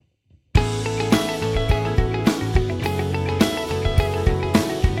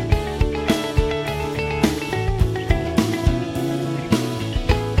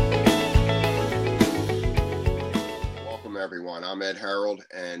Med Herald,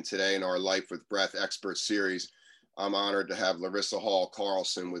 and today in our Life with Breath Expert series, I'm honored to have Larissa Hall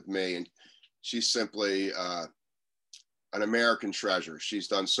Carlson with me, and she's simply an American treasure. She's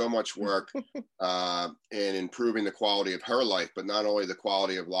done so much work in improving the quality of her life, but not only the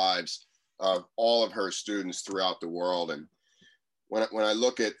quality of lives of all of her students throughout the world. And when I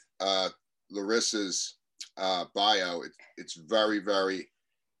look at Larissa's bio, it's very, very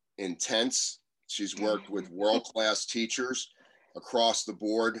intense. She's worked with world-class teachers across the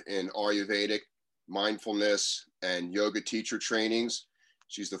board in Ayurvedic, mindfulness, and yoga teacher trainings.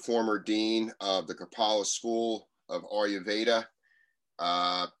 She's the former dean of the Kapala School of Ayurveda.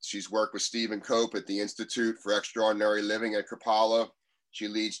 She's worked with Stephen Cope at the Institute for Extraordinary Living at Kapala. She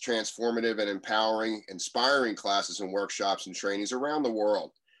leads transformative and empowering, inspiring classes and workshops and trainings around the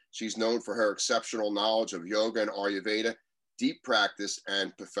world. She's known for her exceptional knowledge of yoga and Ayurveda, deep practice,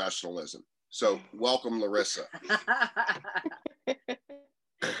 and professionalism. So welcome, Larissa.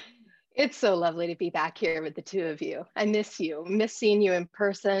 It's so lovely to be back here with the two of you. I miss you, miss seeing you in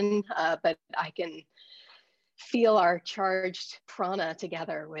person, but I can feel our charged prana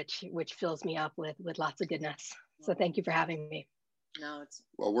together, which fills me up with lots of goodness. So thank you for having me.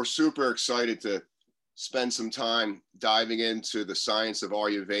 Well, we're super excited to spend some time diving into the science of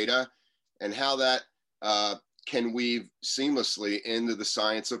Ayurveda and how that can weave seamlessly into the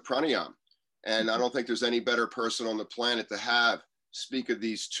science of pranayama. And I don't think there's any better person on the planet to have speak of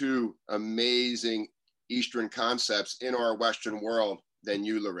these two amazing Eastern concepts in our Western world than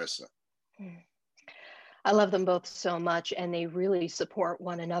you, Larissa. I love them both so much, and they really support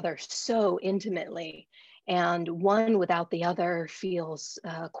one another so intimately. And one without the other feels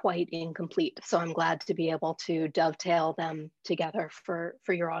quite incomplete. So I'm glad to be able to dovetail them together for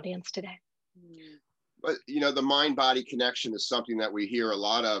your audience today. But, you know, the mind-body connection is something that we hear a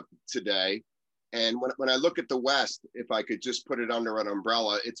lot of today. And when I look at the West, if I could just put it under an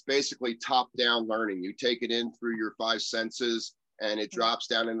umbrella, it's basically top-down learning. You take it in through your five senses and it drops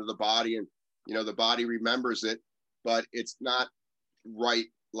down into the body, and, you know, the body remembers it, but it's not right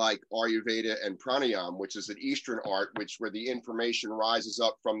like Ayurveda and pranayama, which is an Eastern art, where the information rises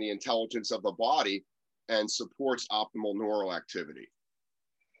up from the intelligence of the body and supports optimal neural activity.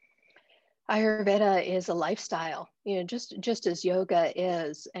 Ayurveda is a lifestyle, you know, just as yoga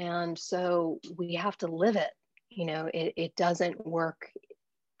is. And so we have to live it. You know, it doesn't work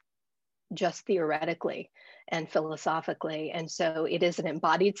just theoretically and philosophically. And so it is an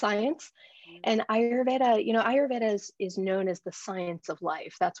embodied science. And Ayurveda, you know, Ayurveda is known as the science of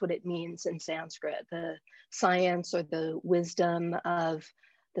life. That's what it means in Sanskrit, the science or the wisdom of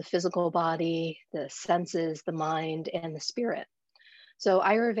the physical body, the senses, the mind, and the spirit. So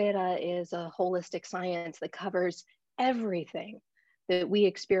Ayurveda is a holistic science that covers everything that we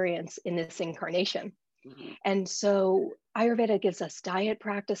experience in this incarnation. Mm-hmm. And so Ayurveda gives us diet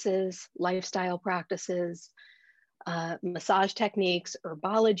practices, lifestyle practices, massage techniques,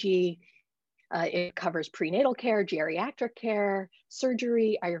 herbology. It covers prenatal care, geriatric care,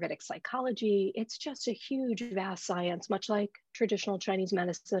 surgery, Ayurvedic psychology. It's just a huge, vast science, much like traditional Chinese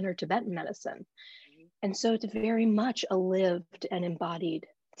medicine or Tibetan medicine. And so it's very much a lived and embodied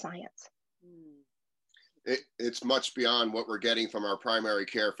science. It's much beyond what we're getting from our primary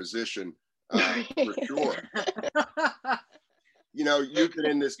care physician, for sure. You know, you've been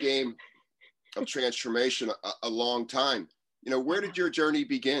in this game of transformation a long time. You know, where did your journey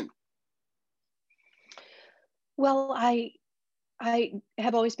begin? Well, I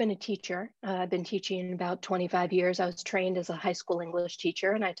have always been a teacher. I've been teaching about 25 years. I was trained as a high school English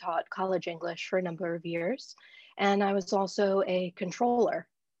teacher, and I taught college English for a number of years. And I was also a controller.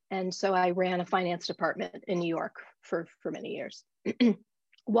 And so I ran a finance department in New York for many years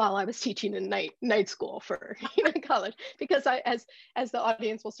while I was teaching in night school for college, because as the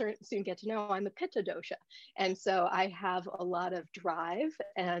audience will soon get to know, I'm a Pitta dosha. And so I have a lot of drive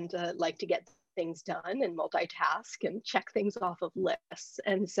and like to get things done and multitask and check things off of lists.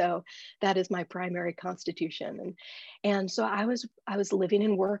 And so that is my primary constitution. And so I was living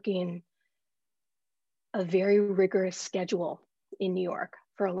and working a very rigorous schedule in New York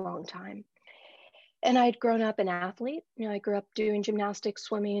for a long time. And I'd grown up an athlete. You know, I grew up doing gymnastics,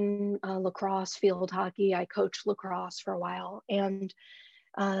 swimming, lacrosse, field hockey. I coached lacrosse for a while. And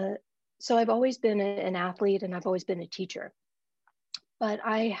so I've always been an athlete, and I've always been a teacher. But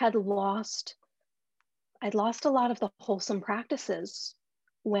I'd lost a lot of the wholesome practices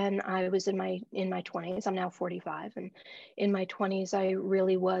when I was in my 20s. I'm now 45, and in my 20s, I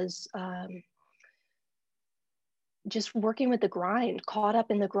really was just working with the grind, caught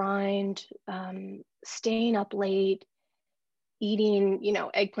up in the grind, staying up late, eating,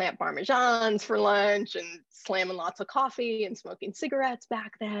 eggplant parmesans for lunch and slamming lots of coffee and smoking cigarettes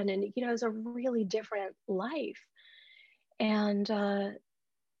back then. And, it was a really different life. And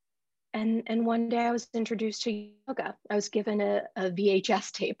one day I was introduced to yoga. I was given a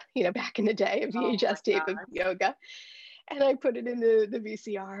VHS tape, back in the day, a VHS tape of yoga. And I put it in the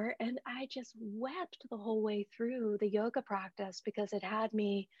VCR, and I just wept the whole way through the yoga practice because it had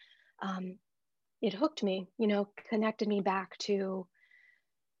me, it hooked me, connected me back to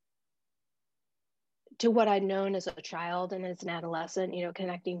what I'd known as a child and as an adolescent,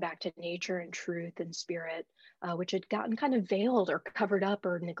 connecting back to nature and truth and spirit, which had gotten kind of veiled or covered up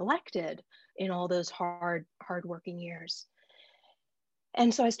or neglected in all those hard working years.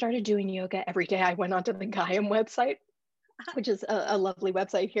 And so I started doing yoga every day. I went onto the Gaiam website, which is a lovely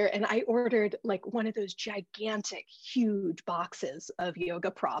website here. And I ordered like one of those gigantic, huge boxes of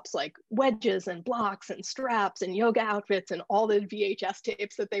yoga props, like wedges and blocks and straps and yoga outfits and all the VHS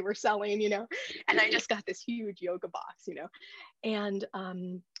tapes that they were selling, and I just got this huge yoga box, and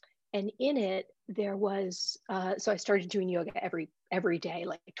in it there was, so I started doing yoga every day,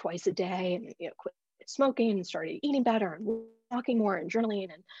 like twice a day, and quit smoking and started eating better and walking more and journaling.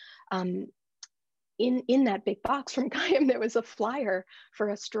 And in that big box from Gaiam, there was a flyer for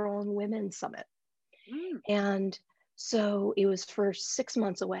a Strong Women Summit. And so it was for 6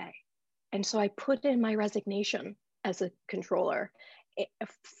 months away. And so I put in my resignation as a controller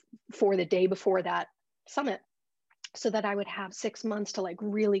for the day before that summit, so that I would have 6 months to like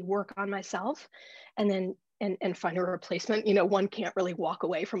really work on myself and then and find a replacement. One can't really walk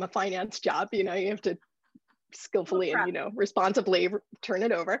away from a finance job, you have to skillfully and responsibly turn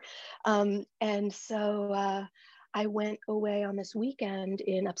it over. And so I went away on this weekend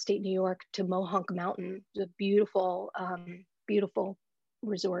in upstate New York to Mohonk Mountain, the beautiful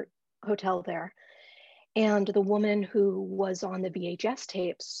resort hotel there. And the woman who was on the VHS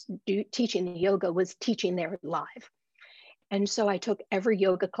tapes teaching the yoga was teaching there live. And so I took every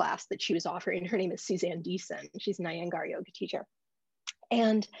yoga class that she was offering. Her name is Suzanne Deason. She's an Iyengar yoga teacher.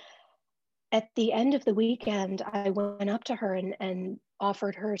 And at the end of the weekend, I went up to her and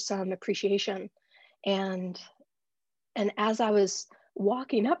offered her some appreciation. And as I was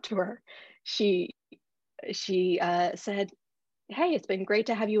walking up to her, she said, "Hey, it's been great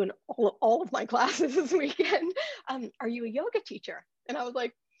to have you in all of my classes this weekend. Are you a yoga teacher?" And I was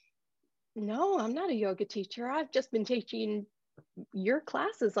like, "No, I'm not a yoga teacher. I've just been teaching your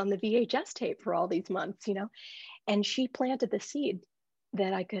classes on the VHS tape for all these months, And she planted the seed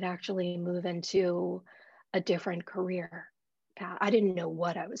that I could actually move into a different career path. I didn't know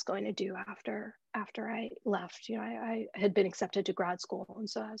what I was going to do after I left. I had been accepted to grad school, and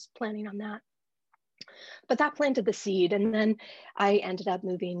so I was planning on that. But that planted the seed, and then I ended up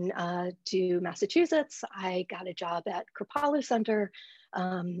moving to Massachusetts. I got a job at Kripalu Center,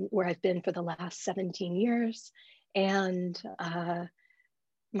 where I've been for the last 17 years, and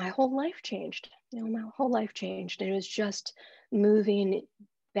my whole life changed. My whole life changed, and it was just moving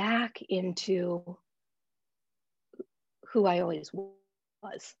back into who I always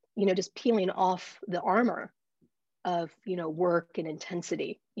was, just peeling off the armor of, work and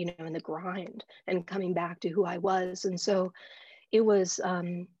intensity, and the grind, and coming back to who I was. And so it was,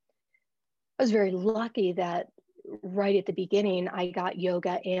 I was very lucky that right at the beginning, I got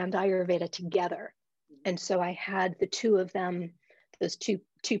yoga and Ayurveda together. And so I had the two of them, those two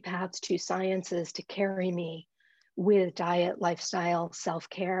paths, two sciences to carry me with diet, lifestyle,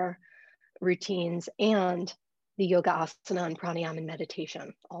 self-care routines, and the yoga, asana, and pranayama and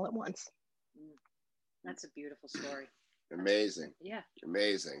meditation all at once. That's a beautiful story. Amazing. Yeah.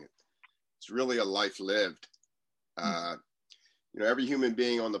 Amazing. It's really a life lived. Every human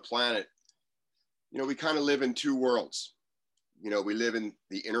being on the planet, we kind of live in two worlds. We live in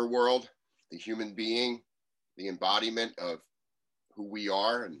the inner world, the human being, the embodiment of who we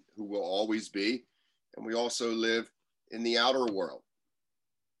are and who we'll always be. And we also live in the outer world,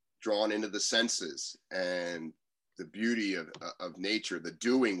 drawn into the senses and the beauty of nature, the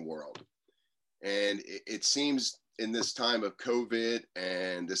doing world. And it seems in this time of COVID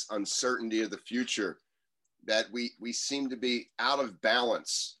and this uncertainty of the future that we seem to be out of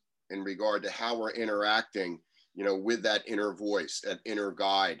balance in regard to how we're interacting, with that inner voice, that inner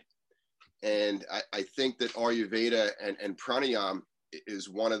guide. And I think that Ayurveda and pranayama is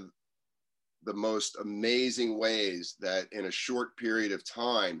one of the most amazing ways that in a short period of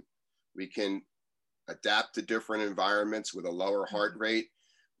time, we can adapt to different environments with a lower heart rate.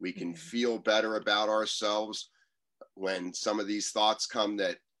 We can feel better about ourselves when some of these thoughts come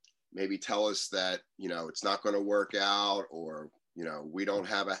that maybe tell us that, it's not going to work out, or, we don't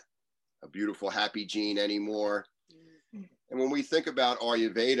have a beautiful, happy gene anymore. And when we think about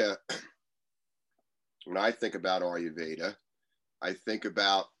Ayurveda, when I think about Ayurveda, I think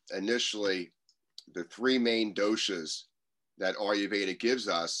about initially the three main doshas that Ayurveda gives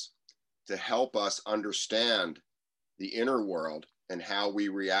us to help us understand the inner world and how we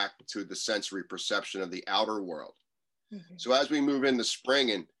react to the sensory perception of the outer world. Mm-hmm. So as we move into spring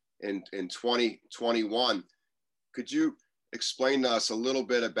in 2021, could you explain to us a little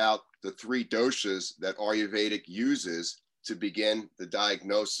bit about the three doshas that Ayurvedic uses to begin the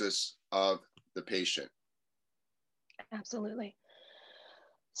diagnosis of the patient? Absolutely.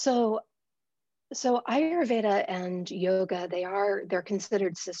 So Ayurveda and yoga, they're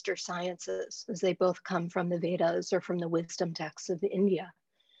considered sister sciences, as they both come from the Vedas or from the wisdom texts of India.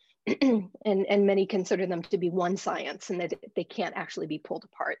 and many consider them to be one science, and that they can't actually be pulled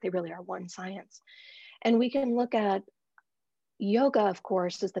apart. They really are one science. And we can look at yoga, of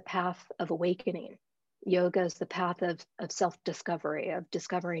course, as the path of awakening. Yoga is the path of self-discovery, of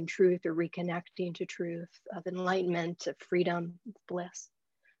discovering truth or reconnecting to truth, of enlightenment, of freedom, of bliss.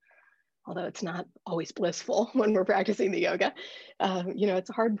 Although it's not always blissful when we're practicing the yoga. It's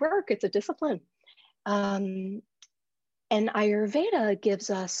hard work, it's a discipline. And Ayurveda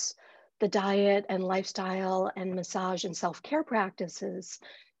gives us the diet and lifestyle and massage and self-care practices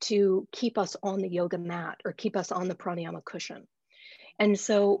to keep us on the yoga mat or keep us on the pranayama cushion. And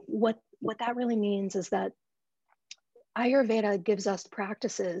so what that really means is that Ayurveda gives us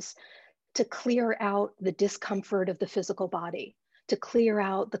practices to clear out the discomfort of the physical body, to clear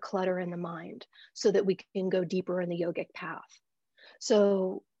out the clutter in the mind so that we can go deeper in the yogic path.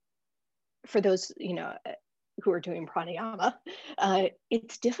 So for those, who are doing pranayama,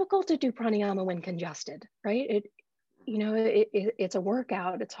 it's difficult to do pranayama when congested, right? It's a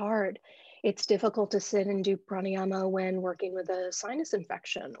workout, it's hard. It's difficult to sit and do pranayama when working with a sinus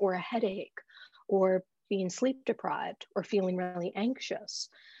infection or a headache or being sleep deprived or feeling really anxious.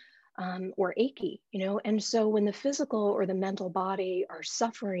 Or achy, and so when the physical or the mental body are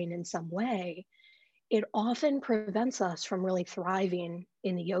suffering in some way, it often prevents us from really thriving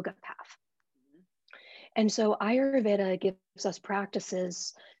in the yoga path. And so Ayurveda gives us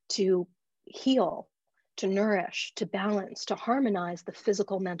practices to heal, to nourish, to balance, to harmonize the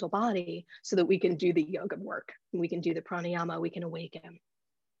physical mental body so that we can do the yoga work, we can do the pranayama, we can awaken.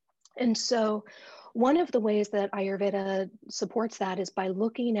 And so one of the ways that Ayurveda supports that is by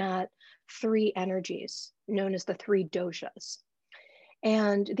looking at three energies known as the three doshas.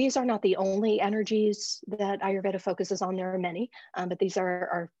 And these are not the only energies that Ayurveda focuses on. There are many, but these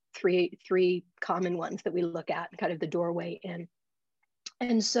are three common ones that we look at, kind of the doorway in.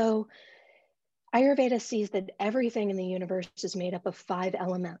 And so Ayurveda sees that everything in the universe is made up of 5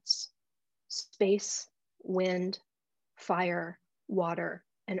 elements: space, wind, fire, water,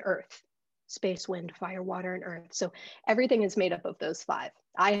 and earth. Space, wind, fire, water, and earth. So everything is made up of those 5.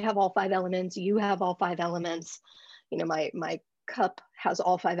 I have all 5 elements. You have all 5 elements. My cup has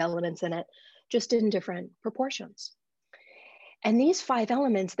all 5 elements in it, just in different proportions. And these 5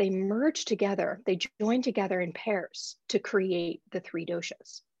 elements, they merge together, they join together in pairs to create the 3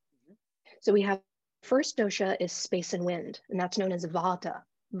 doshas. So we have first dosha is space and wind, and that's known as Vata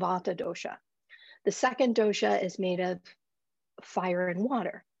dosha. The second dosha is made of fire and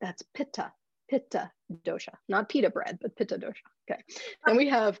water. That's Pitta dosha, not pita bread, but Pitta dosha. Okay. Then we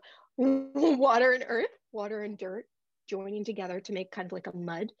have water and earth, water and dirt joining together to make kind of like a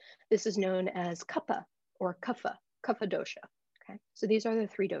mud. This is known as Kapha or Kapha dosha. Okay. So these are the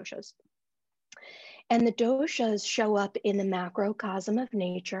 3 doshas. And the doshas show up in the macrocosm of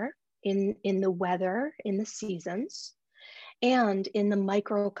nature, in the weather, in the seasons, and in the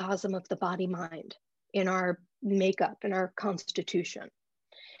microcosm of the body mind, in our makeup, in our constitution.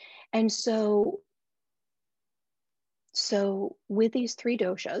 And so with these 3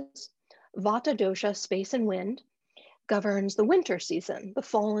 doshas, Vata dosha, space and wind, governs the winter season, the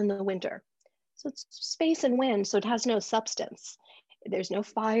fall and the winter. So it's space and wind, so it has no substance. There's no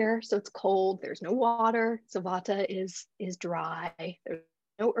fire, so it's cold. There's no water, so Vata is dry. There's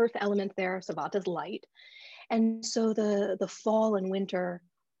no earth element there, so Vata is light. And so the fall and winter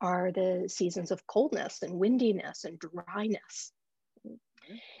are the seasons of coldness and windiness and dryness.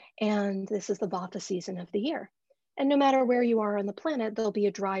 And this is the Vata season of the year. And no matter where you are on the planet, there'll be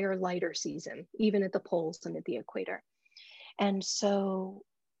a drier, lighter season, even at the poles and at the equator. And so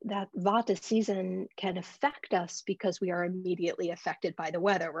that Vata season can affect us because we are immediately affected by the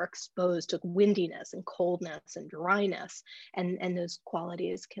weather. We're exposed to windiness and coldness and dryness, and those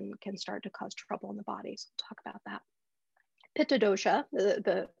qualities can start to cause trouble in the body. So we'll talk about that. Pitta dosha,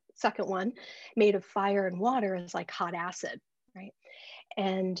 the second one, made of fire and water, is like hot acid, right?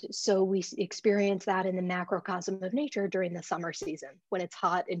 And so we experience that in the macrocosm of nature during the summer season, when it's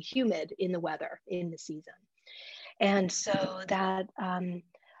hot and humid in the weather in the season. And so that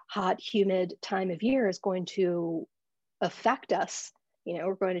hot, humid time of year is going to affect us. You know,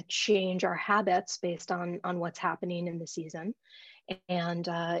 we're going to change our habits based on what's happening in the season. And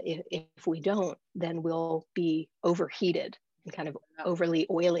if we don't, then we'll be overheated and kind of overly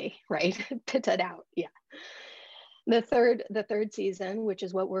oily, right? Pitted out, yeah. The third season, which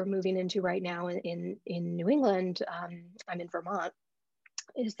is what we're moving into right now in New England, I'm in Vermont,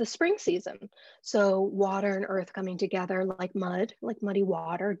 is the spring season. So water and earth coming together like mud, like muddy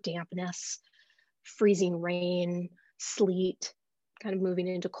water, dampness, freezing rain, sleet, kind of moving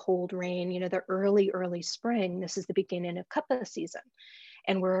into cold rain. You know, the early spring, this is the beginning of Kapha season.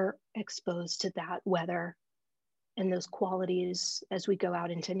 And we're exposed to that weather and those qualities as we go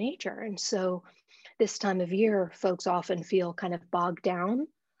out into nature. And so this time of year, folks often feel kind of bogged down,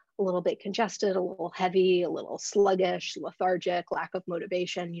 a little bit congested, a little heavy, a little sluggish, lethargic, lack of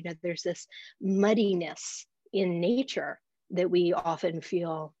motivation. You know, there's this muddiness in nature that we often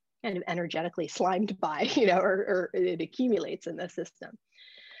feel kind of energetically slimed by, you know, or it accumulates in the system.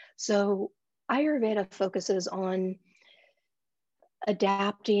 So Ayurveda focuses on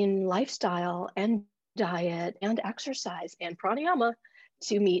adapting lifestyle and diet and exercise and pranayama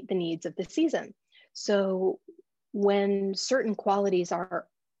to meet the needs of the season. So when certain qualities are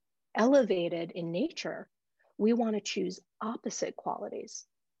elevated in nature, we want to choose opposite qualities.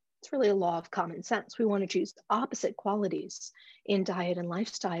 It's really a law of common sense. We want to choose opposite qualities in diet and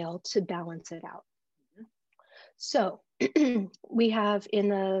lifestyle to balance it out. So we have in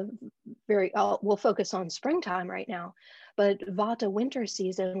the we'll focus on springtime right now, but Vata winter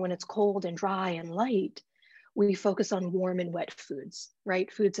season, when it's cold and dry and light, we focus on warm and wet foods,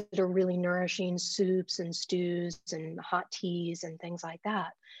 right? Foods that are really nourishing, soups and stews and hot teas and things like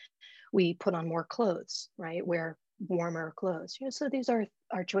that. We put on more clothes, right? Wear warmer clothes. You know, so these are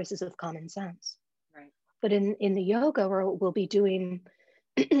our choices of common sense. Right. But in the yoga, we'll be doing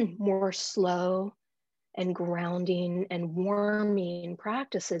more slow and grounding and warming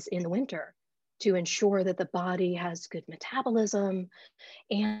practices in the winter to ensure that the body has good metabolism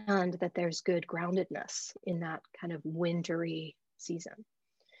and that there's good groundedness in that kind of wintry season.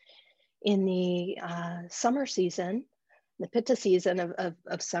 In the summer season, the pitta season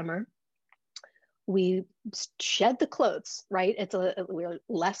of summer, we shed the clothes, right? We're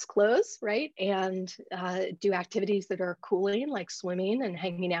less clothes, right? And do activities that are cooling, like swimming and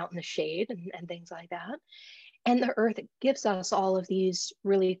hanging out in the shade and things like that. And the earth gives us all of these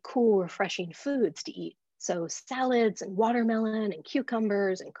really cool, refreshing foods to eat. So salads and watermelon and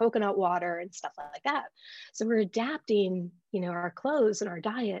cucumbers and coconut water and stuff like that. So we're adapting, you know, our clothes and our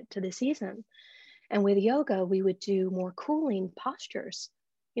diet to the season. And with yoga, we would do more cooling postures,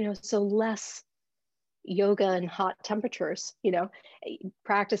 you know, so less yoga and hot temperatures, you know,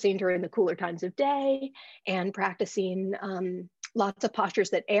 practicing during the cooler times of day and practicing lots of postures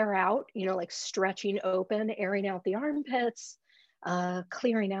that air out, you know, like stretching open, airing out the armpits,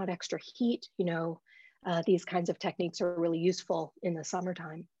 clearing out extra heat, you know, these kinds of techniques are really useful in the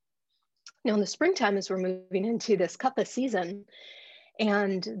summertime. Now in the springtime, as we're moving into this Kapha season,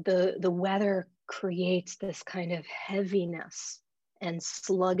 and the weather creates this kind of heaviness and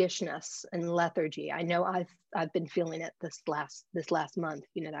sluggishness and lethargy. I know I've been feeling it this last month,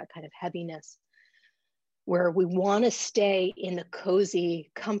 you know, that kind of heaviness, where we want to stay in the cozy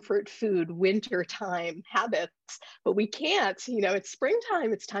comfort food wintertime habits, but we can't. You know, it's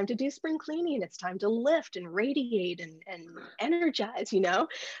springtime, it's time to do spring cleaning, it's time to lift and radiate and energize, you know,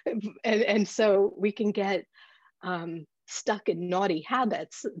 and so we can get stuck in naughty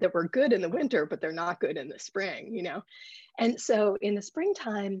habits that were good in the winter, but they're not good in the spring, you know. And so in the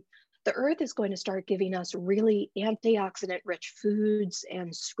springtime, the earth is going to start giving us really antioxidant rich foods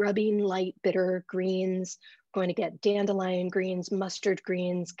and scrubbing light bitter greens. We're going to get dandelion greens, mustard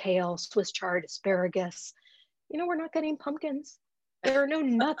greens, kale, Swiss chard, asparagus. You know, we're not getting pumpkins. There are no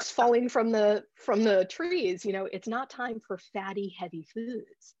nuts falling from the trees. You know, it's not time for fatty, heavy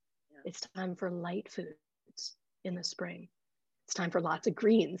foods. It's time for light foods in the spring. It's time for lots of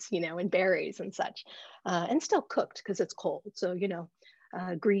greens, you know, and berries and such, and still cooked because it's cold. So, you know,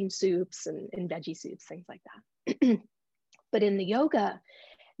 green soups and veggie soups, things like that. But in the yoga,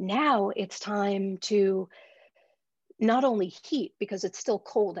 now it's time to not only heat because it's still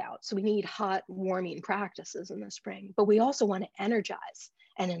cold out. So we need hot warming practices in the spring, but we also want to energize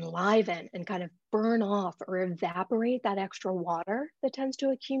and enliven and kind of burn off or evaporate that extra water that tends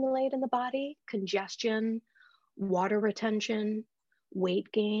to accumulate in the body, congestion, water retention,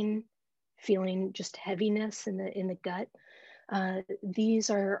 weight gain, feeling just heaviness in the gut. These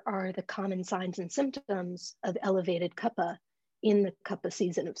are the common signs and symptoms of elevated kapha in the kapha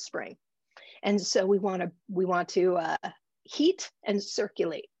season of spring. And so we want to heat and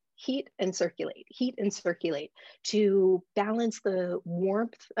circulate, heat and circulate, heat and circulate to balance the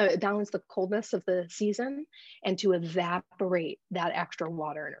warmth, balance the coldness of the season, and to evaporate that extra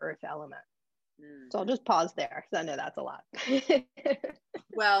water and earth element. So I'll just pause there, because I know that's a lot.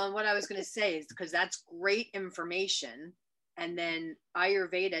 Well, and what I was going to say is, because that's great information. And then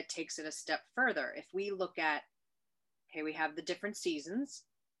Ayurveda takes it a step further. If we look at, okay, we have the different seasons,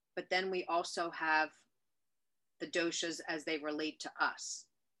 but then we also have the doshas as they relate to us.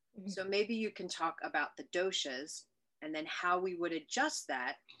 Mm-hmm. So maybe you can talk about the doshas and then how we would adjust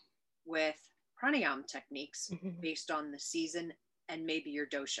that with pranayama techniques based on the season and maybe your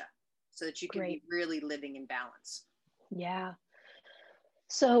dosha, so that you can be really living in balance. Yeah.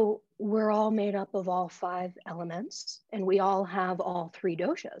 So we're all made up of all 5 elements, and we all have all 3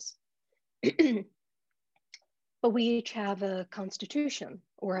 doshas. But we each have a constitution,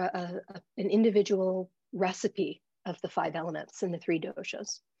 or an individual recipe of the 5 elements and the 3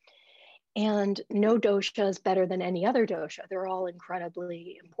 doshas. And no dosha is better than any other dosha. They're all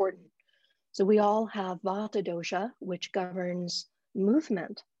incredibly important. So we all have vata dosha, which governs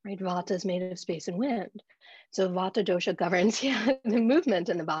movement, right? Vata is made of space and wind. So vata dosha governs the movement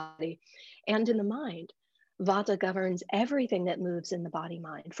in the body and in the mind. Vata governs everything that moves in the body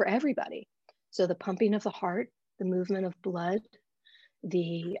mind for everybody. So the pumping of the heart, the movement of blood,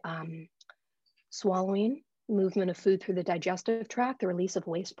 the swallowing, movement of food through the digestive tract, the release of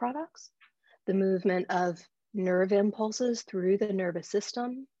waste products, the movement of nerve impulses through the nervous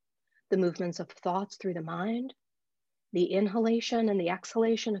system, the movements of thoughts through the mind, the inhalation and the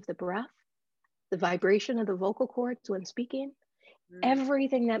exhalation of the breath, the vibration of the vocal cords when speaking.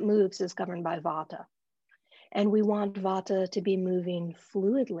 Everything that moves is governed by vata. And we want vata to be moving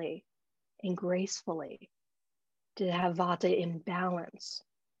fluidly and gracefully, to have vata in balance.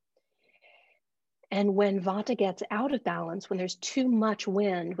 And when vata gets out of balance, when there's too much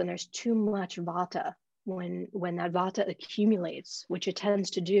wind, when there's too much vata, when that vata accumulates, which it tends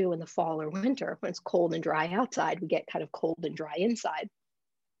to do in the fall or winter, when it's cold and dry outside, we get kind of cold and dry inside.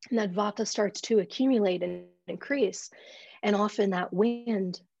 And that vata starts to accumulate and increase. And often that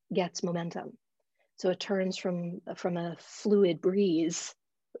wind gets momentum. So it turns from a fluid breeze,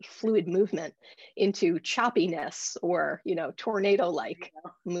 fluid movement, into choppiness or, tornado-like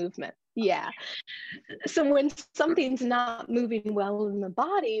movement. Yeah. So when something's not moving well in the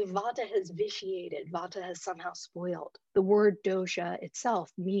body, vata has vitiated, vata has somehow spoiled. The word dosha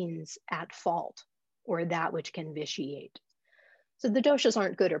itself means at fault, or that which can vitiate. So the doshas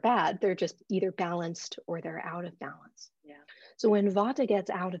aren't good or bad, they're just either balanced or they're out of balance. Yeah. So when vata gets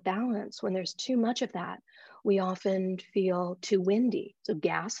out of balance, when there's too much of that, we often feel too windy. So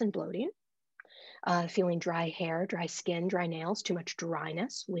gas and bloating. Feeling dry hair, dry skin, dry nails, too much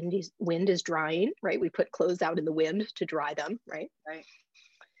dryness. Wind is drying, right? We put clothes out in the wind to dry them, right? Right.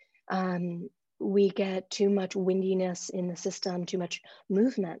 We get too much windiness in the system, too much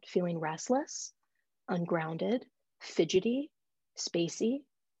movement, feeling restless, ungrounded, fidgety, spacey,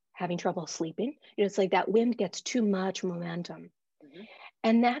 having trouble sleeping. It's like that wind gets too much momentum. Mm-hmm.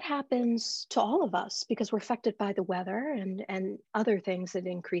 And that happens to all of us because we're affected by the weather and other things that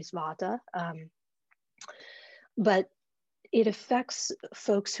increase vata. But it affects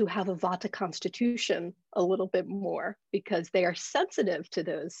folks who have a vata constitution a little bit more because they are sensitive to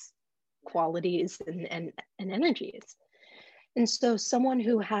those qualities and energies. And so someone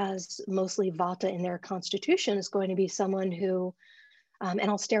who has mostly vata in their constitution is going to be someone who, and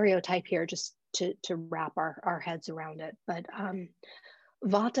I'll stereotype here just to wrap our heads around it, but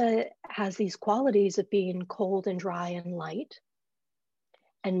vata has these qualities of being cold and dry and light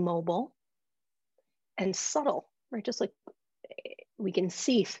and mobile and subtle, right? Just like we can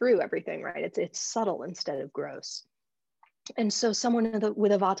see through everything, right? It's subtle instead of gross. And so someone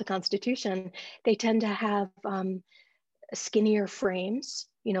with a vata constitution, they tend to have skinnier frames,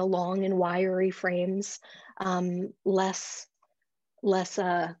 long and wiry frames, less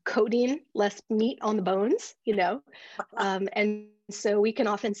coating, less meat on the bones, and so we can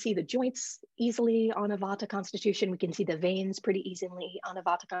often see the joints easily on a vata constitution. We can see the veins pretty easily on a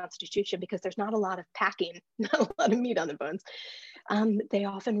vata constitution because there's not a lot of packing, not a lot of meat on the bones. They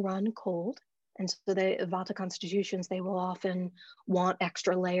often run cold. And so the vata constitutions, they will often want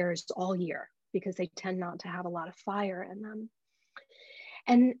extra layers all year because they tend not to have a lot of fire in them.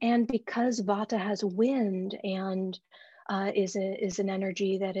 And because vata has wind and is an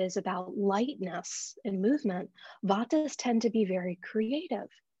energy that is about lightness and movement, vatas tend to be very creative.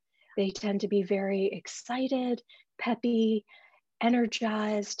 They tend to be very excited, peppy,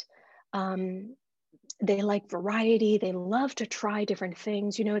 energized. They like variety. They love to try different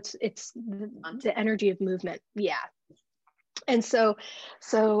things. You know, it's the energy of movement. Yeah. And so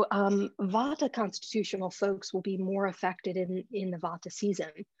Vata constitutional folks will be more affected in the Vata season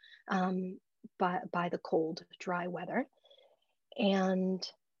by the cold, dry weather. And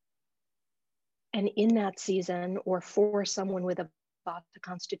in that season, or for someone with a Vata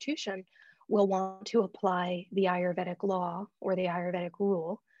constitution, will want to apply the Ayurvedic law or the Ayurvedic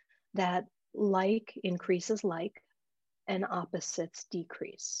rule that like increases like and opposites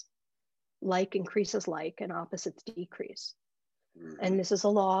decrease. Like increases like and opposites decrease. And this is a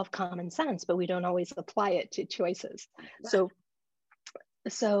law of common sense, but we don't always apply it to choices. So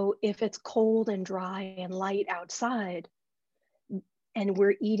if it's cold and dry and light outside, and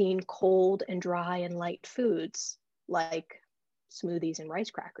we're eating cold and dry and light foods like smoothies and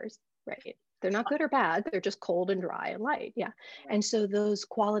rice crackers, right? They're not good or bad, they're just cold and dry and light, yeah. And so those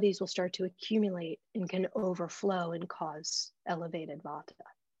qualities will start to accumulate and can overflow and cause elevated Vata,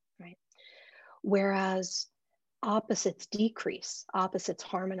 right? Whereas opposites decrease, opposites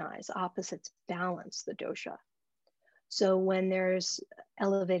harmonize, opposites balance the dosha. So when there's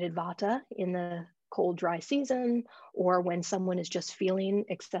elevated Vata in the cold, dry season, or when someone is just feeling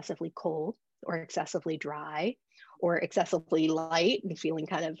excessively cold or excessively dry or excessively light and feeling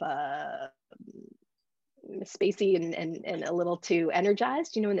kind of spacey and a little too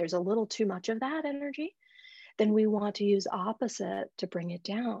energized, you know, and there's a little too much of that energy, then we want to use opposite to bring it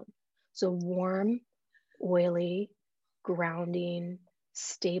down. So warm, oily, grounding,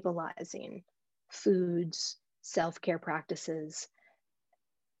 stabilizing foods, self-care practices,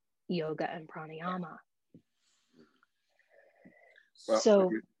 yoga and pranayama. Well,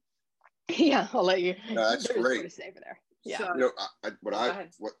 so yeah, I'll let you. No, that's great. To say over there. Yeah. So, you know,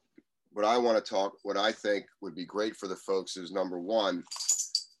 what I want to talk, what I think would be great for the folks is, number one,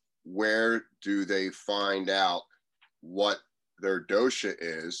 where do they find out what their dosha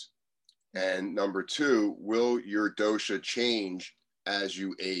is? And number two, will your dosha change as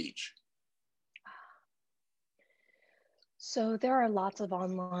you age? So there are lots of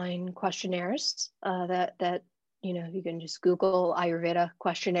online questionnaires that you know, you can just Google Ayurveda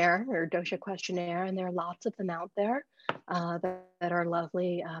questionnaire or dosha questionnaire, and there are lots of them out there that are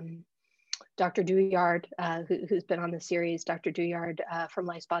lovely. Dr. Douillard, who's been on the series, Dr. Douillard from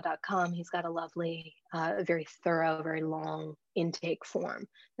lifespa.com, he's got a lovely, very thorough, very long intake form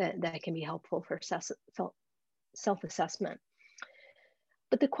that can be helpful for self-assessment.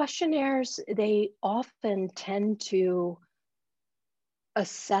 But the questionnaires, they often tend to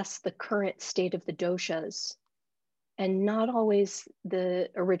assess the current state of the doshas and not always the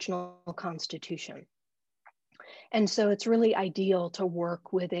original constitution. And so it's really ideal to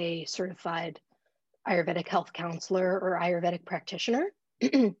work with a certified Ayurvedic health counselor or Ayurvedic practitioner,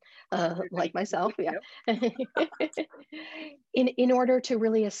 like myself, yeah. in order to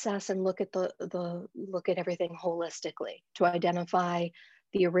really assess and look at look at everything holistically, to identify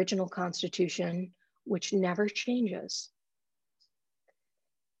the original constitution, which never changes,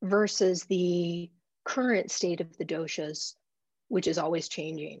 versus the current state of the doshas, which is always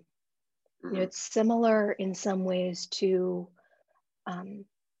changing. You know, it's similar in some ways to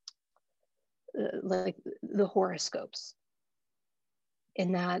like the horoscopes,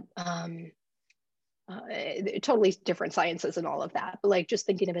 in that totally different sciences and all of that, but like just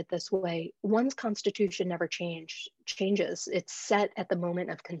thinking of it this way, one's constitution never changes. It's set at the moment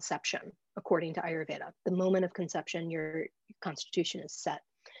of conception, according to Ayurveda. The moment of conception, your constitution is set.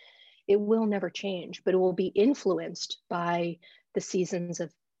 It will never change, but it will be influenced by the seasons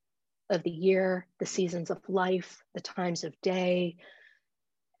of the year, the seasons of life, the times of day,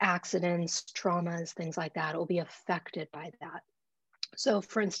 accidents, traumas, things like that. It will be affected by that. So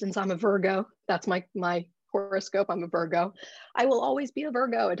for instance, I'm a Virgo. That's my horoscope. I'm a Virgo. I will always be a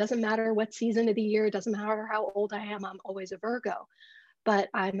Virgo. It doesn't matter what season of the year. It doesn't matter how old I am. I'm always a Virgo. But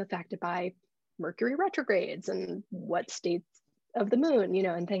I'm affected by Mercury retrogrades and what states of the moon, you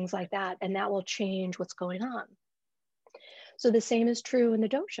know, and things like that. And that will change what's going on. So the same is true in the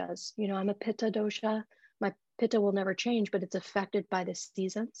doshas. You know, I'm a Pitta dosha. My Pitta will never change, but it's affected by the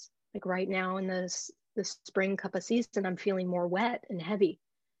seasons. Like right now in the spring Kapha season, I'm feeling more wet and heavy,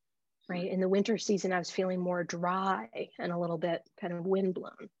 right? In the winter season, I was feeling more dry and a little bit kind of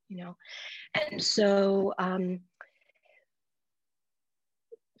windblown, you know? And so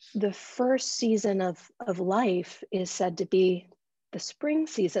the first season of life is said to be the spring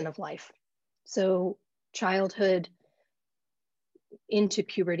season of life. So childhood into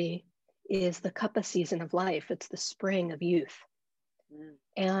puberty is the Kapha season of life. It's the spring of youth.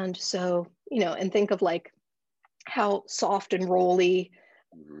 And so, and think of like how soft and rolly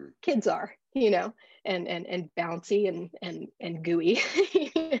kids are, and bouncy and gooey,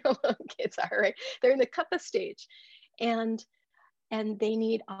 kids are, right? They're in the kapha stage. And they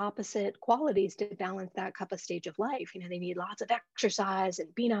need opposite qualities to balance that kapha stage of life. They need lots of exercise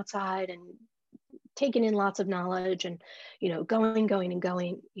and being outside and taking in lots of knowledge and, going and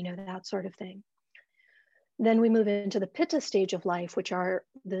going, that sort of thing. Then we move into the pitta stage of life, which are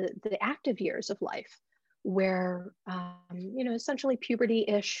the active years of life, where, essentially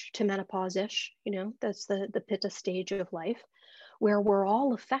puberty-ish to menopause-ish, that's the pitta stage of life, where we're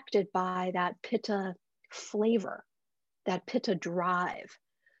all affected by that pitta flavor, that pitta drive.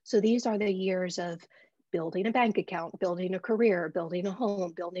 So these are the years of building a bank account, building a career, building a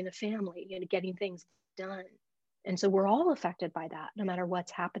home, building a family, getting things done. And so we're all affected by that, no matter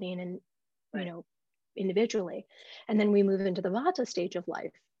what's happening and, right. Individually. And then we move into the vata stage of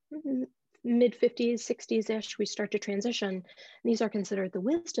life, mid 50s, 60s-ish, we start to transition. These are considered the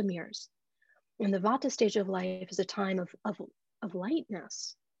wisdom years. And the vata stage of life is a time of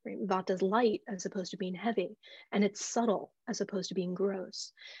lightness. Right? Vata is light as opposed to being heavy, and it's subtle as opposed to being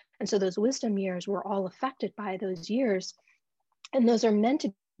gross. And so those wisdom years, we're all affected by those years. And those are meant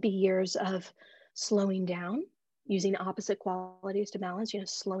to be years of slowing down, using opposite qualities to balance,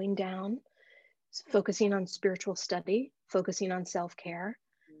 slowing down, focusing on spiritual study, focusing on self-care,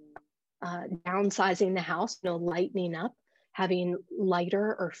 downsizing the house, lightening up, having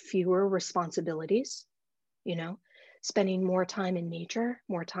lighter or fewer responsibilities, spending more time in nature,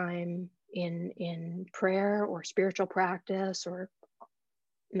 more time in prayer or spiritual practice or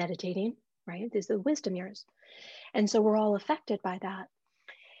meditating, right? These are the wisdom years. And so we're all affected by that.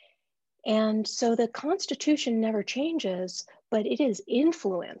 And so the constitution never changes, but it is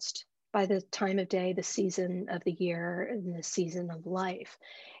influenced by the time of day, the season of the year, and the season of life.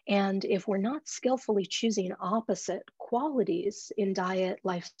 And if we're not skillfully choosing opposite qualities in diet,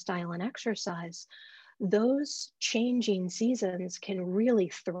 lifestyle, and exercise, those changing seasons can really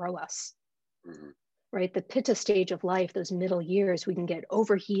throw us, right? The pitta stage of life, those middle years, we can get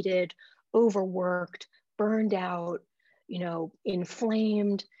overheated, overworked, burned out,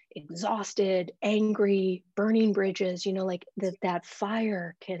 inflamed, exhausted, angry, burning bridges, like that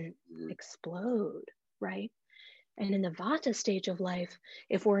fire can explode, right? And in the vata stage of life,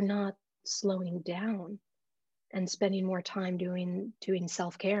 if we're not slowing down and spending more time doing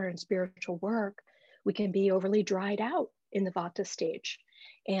self-care and spiritual work, we can be overly dried out in the vata stage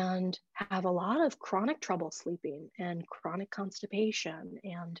and have a lot of chronic trouble sleeping and chronic constipation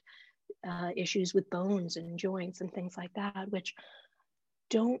and issues with bones and joints and things like that, which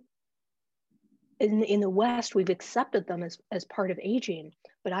don't, in the West, we've accepted them as part of aging,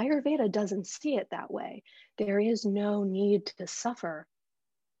 but Ayurveda doesn't see it that way. There is no need to suffer.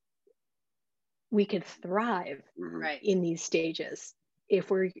 We could thrive in these stages if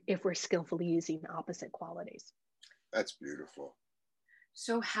we're skillfully using opposite qualities. That's beautiful.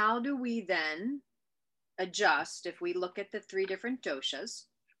 So how do we then adjust, if we look at the 3 different doshas,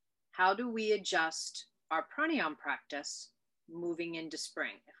 how do we adjust our pranayama practice moving into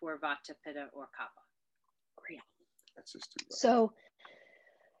spring, if we're vata, pitta, or kapha? Great. That's just too bad. So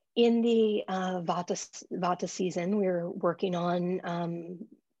in the vata season, we're working on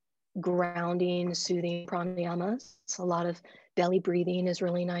grounding, soothing pranayamas. A lot of belly breathing is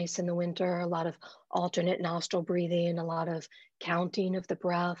really nice in the winter, a lot of alternate nostril breathing, a lot of counting of the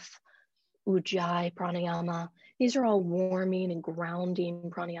breath, ujjayi pranayama. These are all warming and grounding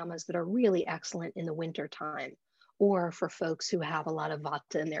pranayamas that are really excellent in the winter time, or for folks who have a lot of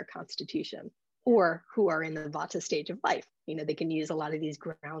vata in their constitution, or who are in the vata stage of life. They can use a lot of these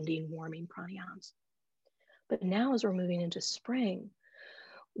grounding, warming pranayams. But now as we're moving into spring,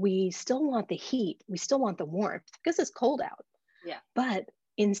 we still want the heat, we still want the warmth because it's cold out. Yeah. But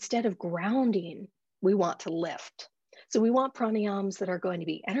instead of grounding, we want to lift. So we want pranayams that are going to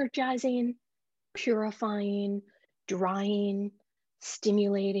be energizing, purifying, drying,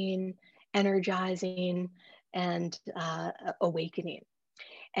 stimulating, energizing, and awakening.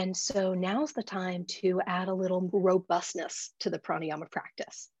 And so now's the time to add a little robustness to the pranayama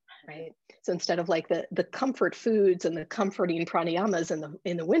practice, right? So instead of like the comfort foods and the comforting pranayamas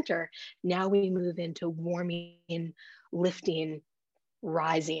in the winter, now we move into warming, lifting,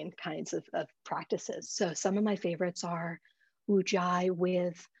 rising kinds of practices. So some of my favorites are ujjayi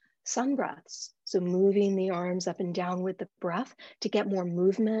with sun breaths. So moving the arms up and down with the breath to get more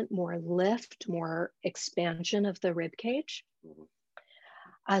movement, more lift, more expansion of the rib cage.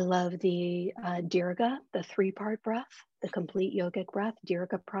 I love the Dirga, the 3-part breath, the complete yogic breath.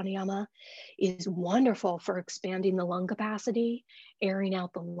 Dirga pranayama is wonderful for expanding the lung capacity, airing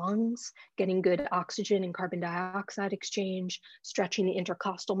out the lungs, getting good oxygen and carbon dioxide exchange, stretching the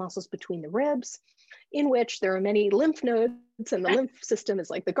intercostal muscles between the ribs, in which there are many lymph nodes, and the lymph system is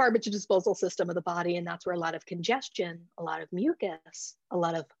like the garbage disposal system of the body. And that's where a lot of congestion, a lot of mucus, a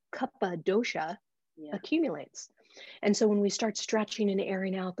lot of kapha dosha accumulates. And so when we start stretching and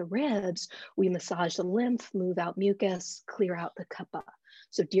airing out the ribs, we massage the lymph, move out mucus, clear out the kapha.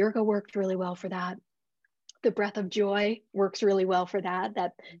 So Dirga worked really well for that. The breath of joy works really well for that.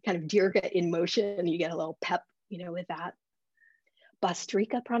 That kind of Dirga in motion, you get a little pep, with that.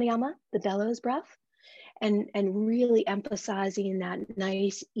 Bhastrika pranayama, the bellows breath, and really emphasizing that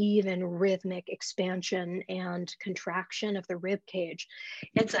nice, even rhythmic expansion and contraction of the rib cage.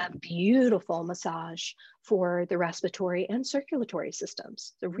 It's a beautiful massage for the respiratory and circulatory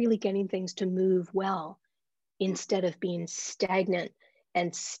systems. So really getting things to move well instead of being stagnant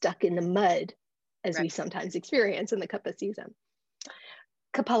and stuck in the mud, as we sometimes experience in the Kapha season.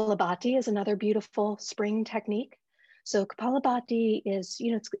 Kapalabhati is another beautiful spring technique. So Kapalabhati is,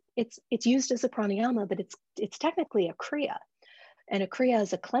 it's used as a pranayama, but it's technically a kriya. And a kriya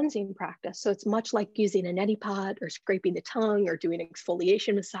is a cleansing practice. So it's much like using a neti pot or scraping the tongue or doing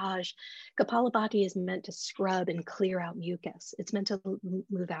exfoliation massage. Kapalabhati is meant to scrub and clear out mucus. It's meant to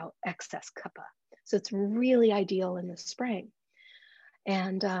move out excess kapha. So it's really ideal in the spring.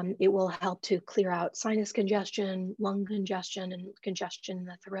 And it will help to clear out sinus congestion, lung congestion, and congestion in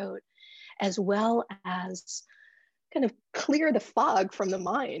the throat, as well as kind of clear the fog from the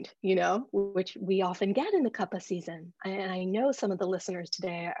mind, which we often get in the Kapha season. And I know some of the listeners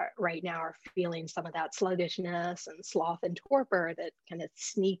today right now are feeling some of that sluggishness and sloth and torpor that kind of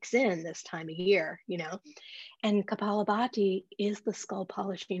sneaks in this time of year, And Kapalabhati is the skull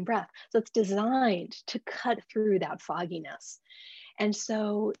polishing breath. So it's designed to cut through that fogginess. And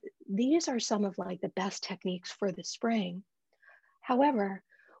so these are some of like the best techniques for the spring. However,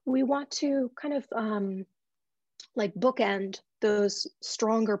 we want to kind of like bookend those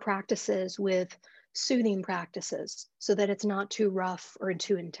stronger practices with soothing practices so that it's not too rough or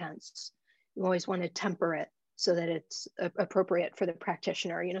too intense. You always want to temper it so that it's appropriate for the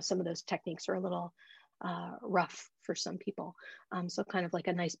practitioner. Some of those techniques are a little rough for some people. So kind of like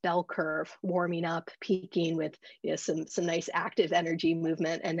a nice bell curve, warming up, peaking with some nice active energy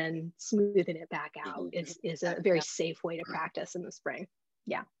movement, and then smoothing it back out is a very safe way to practice in the spring.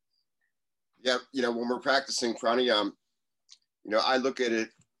 Yeah. Yeah, when we're practicing pranayama, I look at it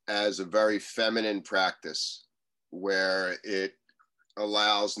as a very feminine practice where it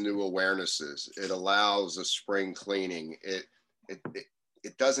allows new awarenesses. It allows a spring cleaning.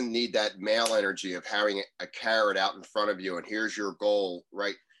 It doesn't need that male energy of having a carrot out in front of you and here's your goal,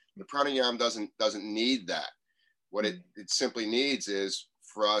 right? The pranayama doesn't need that. What it simply needs is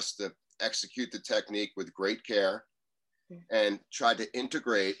for us to execute the technique with great care and try to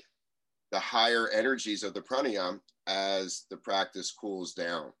integrate the higher energies of the pranayama as the practice cools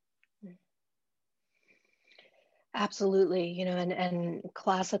down. Absolutely, and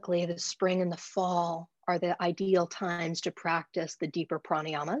classically the spring and the fall are the ideal times to practice the deeper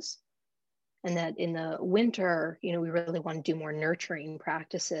pranayamas. And that in the winter, we really want to do more nurturing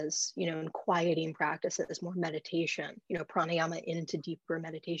practices, and quieting practices, more meditation, pranayama into deeper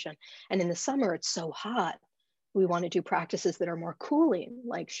meditation. And in the summer, it's so hot. We want to do practices that are more cooling,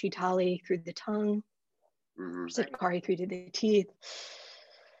 like Shitali through the tongue, Siddhikari through the teeth,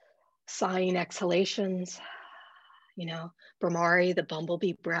 sighing exhalations, Brahmari, the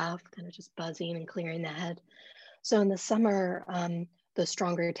bumblebee breath, kind of just buzzing and clearing the head. So in the summer, the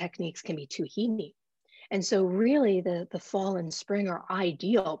stronger techniques can be Tuhini. And so really the fall and spring are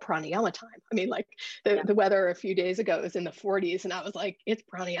ideal pranayama time. I mean, like the weather a few days ago was in the 40s and I was like, it's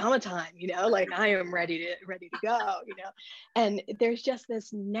pranayama time, like I am ready to go, and there's just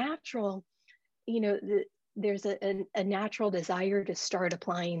this natural, there's a natural desire to start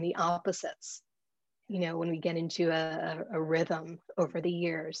applying the opposites, when we get into a rhythm over the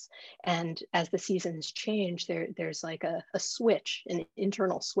years. And as the seasons change, there's like a switch, an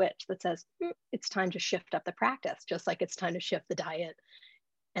internal switch that says, it's time to shift up the practice, just like it's time to shift the diet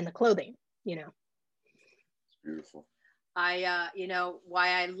and the clothing, It's beautiful. I,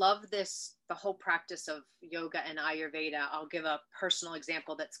 why I love this, the whole practice of yoga and Ayurveda, I'll give a personal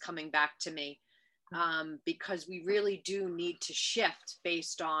example that's coming back to me, because we really do need to shift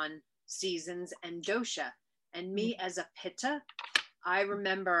based on seasons and dosha. And me as a pitta, I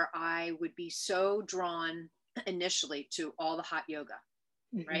remember I would be so drawn initially to all the hot yoga,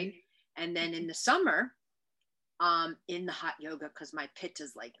 right? And then in the summer, in the hot yoga because my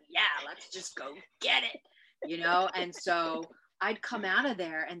pitta's like, yeah, let's just go get it, you know? And so I'd come out of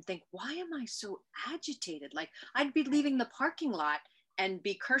there and think, why am I so agitated? Like I'd be leaving the parking lot and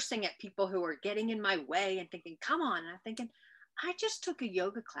be cursing at people who are getting in my way and thinking, come on. And I'm thinking, I just took a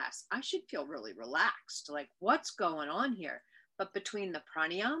yoga class. I should feel really relaxed. Like, what's going on here? But between the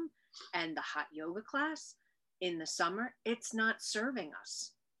pranayama and the hot yoga class in the summer, it's not serving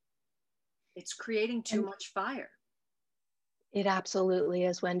us. It's creating too much fire. It absolutely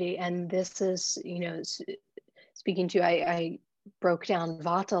is, Wendy. And this is, speaking to, I broke down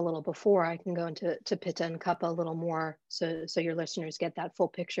Vata a little before. I can go into Pitta and Kapha a little more so your listeners get that full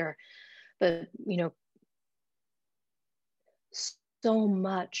picture. But, so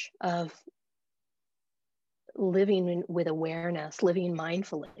much of living with awareness, living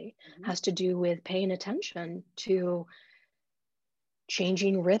mindfully, has to do with paying attention to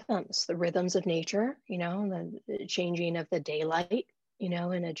changing rhythms, the rhythms of nature, the changing of the daylight,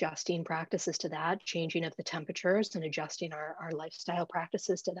 and adjusting practices to that, changing of the temperatures and adjusting our lifestyle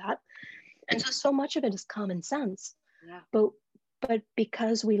practices to that. And so much of it is common sense. Yeah. But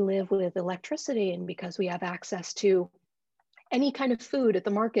because we live with electricity and because we have access to any kind of food at the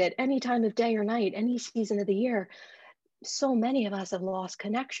market, any time of day or night, any season of the year, so many of us have lost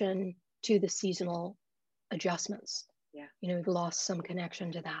connection to the seasonal adjustments. Yeah. We've lost some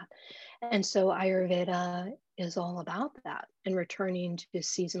connection to that. And so Ayurveda is all about that and returning to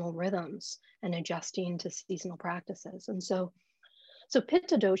seasonal rhythms and adjusting to seasonal practices. And so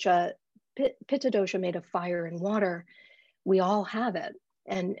Pitta dosha made of fire and water, we all have it.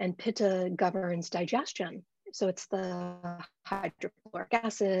 And Pitta governs digestion. So it's the hydrochloric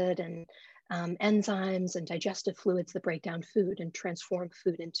acid and enzymes and digestive fluids that break down food and transform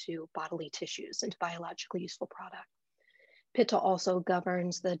food into bodily tissues, into biologically useful product. Pitta also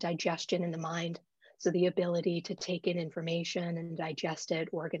governs the digestion in the mind. So the ability to take in information and digest it,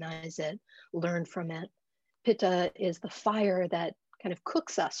 organize it, learn from it. Pitta is the fire that kind of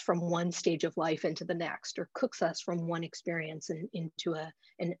cooks us from one stage of life into the next, or cooks us from one experience into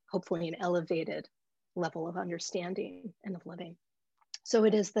and hopefully an elevated level of understanding and of living. So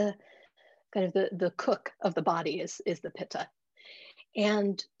it is the kind of the cook of the body is the Pitta.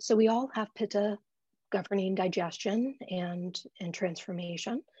 And so we all have Pitta governing digestion and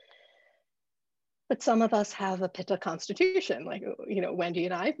transformation. But some of us have a Pitta constitution, like, Wendy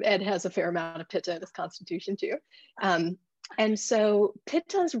and I. Ed has a fair amount of Pitta in his constitution too. And so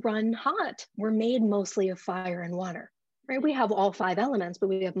Pittas run hot. We're made mostly of fire and water, right? We have all 5 elements, but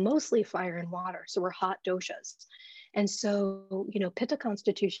we have mostly fire and water. So we're hot doshas. And so, Pitta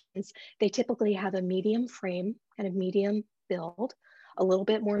constitutions, they typically have a medium frame, kind of medium build, a little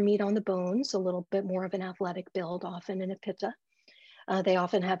bit more meat on the bones, a little bit more of an athletic build, often in a Pitta. They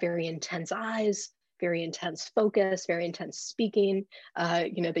often have very intense eyes, very intense focus, very intense speaking.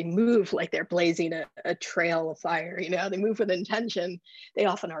 They move like they're blazing a trail of fire. They move with intention. They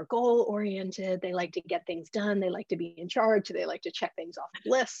often are goal oriented. They like to get things done. They like to be in charge. They like to check things off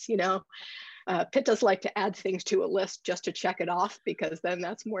lists. Pittas like to add things to a list just to check it off, because then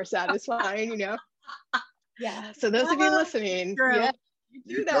that's more satisfying. Yeah. So those of you listening, yeah,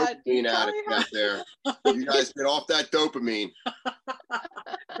 you do that. Dopamine addict out there. You guys get off that dopamine.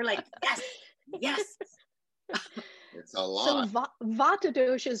 We're like, yes. It's a lot. So Vata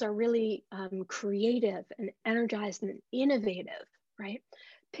doshas are really creative and energized and innovative, right?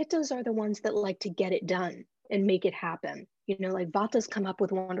 Pittas are the ones that like to get it done and make it happen. Like Vatas come up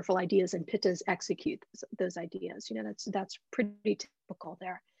with wonderful ideas and Pittas execute those ideas. That's pretty typical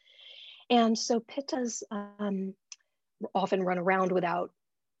there. And so Pittas often run around without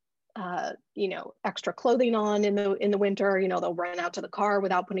extra clothing on in the winter. They'll run out to the car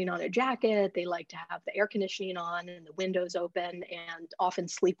without putting on a jacket. They like to have the air conditioning on and the windows open, and often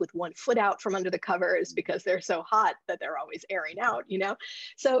sleep with one foot out from under the covers because they're so hot that they're always airing out,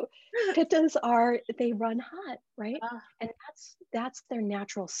 So Pittas they run hot, right? And that's their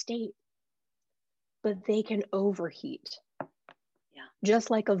natural state, but they can overheat. Yeah. Just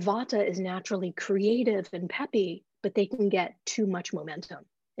like a Vata is naturally creative and peppy, but they can get too much momentum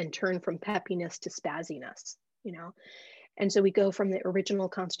and turn from peppiness to spazziness, And so we go from the original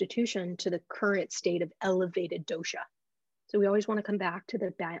constitution to the current state of elevated dosha. So we always want to come back to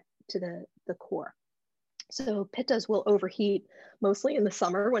the core. So Pittas will overheat mostly in the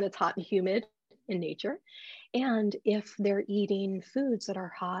summer when it's hot and humid in nature. And if they're eating foods that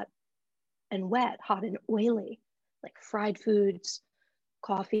are hot and wet, hot and oily, like fried foods,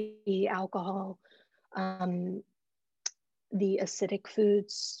 coffee, alcohol, the acidic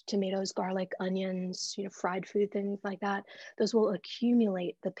foods, tomatoes, garlic, onions, fried food, things like that, those will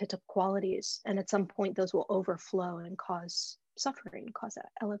accumulate the pitta qualities. And at some point, those will overflow and cause suffering, cause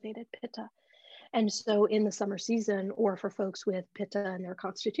elevated pitta. And so in the summer season, or for folks with pitta in their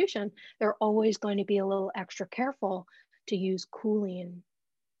constitution, they're always going to be a little extra careful to use cooling,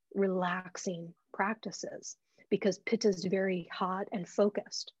 relaxing practices, because pitta is very hot and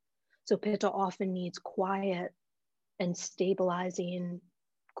focused. So pitta often needs quiet and stabilizing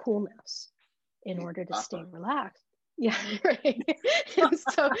coolness in order to stay relaxed. Yeah, right. And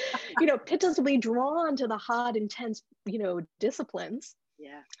so, pittas will be drawn to the hot, intense, disciplines.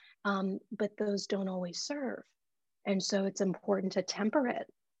 Yeah. But those don't always serve. And so it's important to temper it,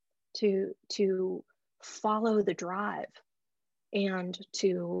 to follow the drive, and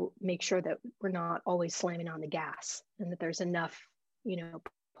to make sure that we're not always slamming on the gas, and that there's enough,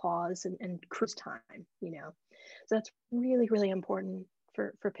 pause and cruise time, So that's really, really important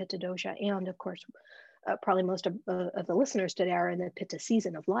for pitta dosha. And of course, probably most of the listeners today are in the pitta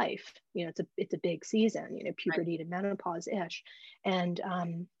season of life. It's a big season, puberty to menopause-ish. And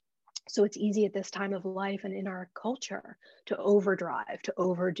so it's easy at this time of life and in our culture to overdrive, to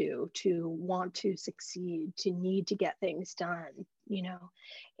overdo, to want to succeed, to need to get things done,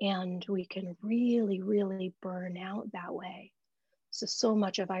 and we can really, really burn out that way. So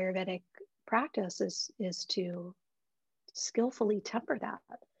much of Ayurvedic practice is to skillfully temper that.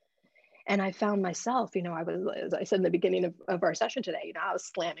 And I found myself, I was, as I said in the beginning of our session today, I was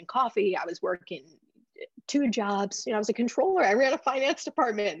slamming coffee, I was working 2 jobs, I was a controller, I ran a finance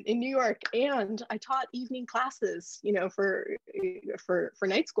department in New York, and I taught evening classes, for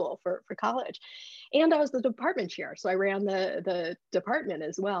night school, for college. And I was the department chair, so I ran the department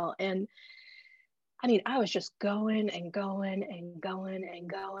as well. And I mean, I was just going and going and going and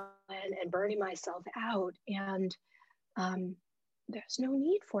going and burning myself out. And there's no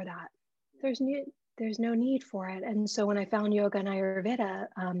need for that. There's no need for it. And so when I found yoga and Ayurveda,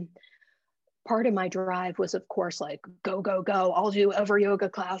 part of my drive was, of course, like, go, go, go. I'll do every yoga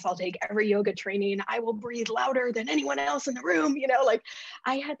class. I'll take every yoga training. I will breathe louder than anyone else in the room.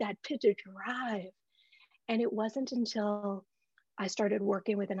 I had that pitta drive. And it wasn't until I started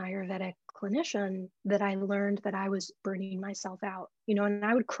working with an Ayurvedic clinician that I learned that I was burning myself out, and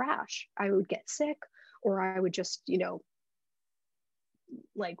I would crash. I would get sick, or I would just,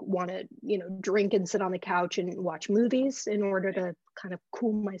 like want to, drink and sit on the couch and watch movies in order to kind of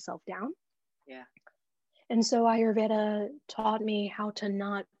cool myself down. Yeah. And so Ayurveda taught me how to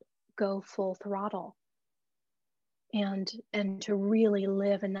not go full throttle, and to really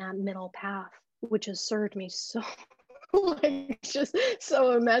live in that middle path, which has served me so just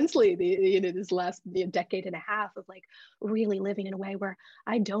so immensely this last decade and a half of like really living in a way where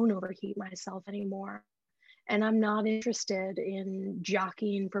I don't overheat myself anymore. And I'm not interested in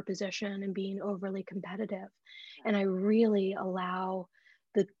jockeying for position and being overly competitive. And I really allow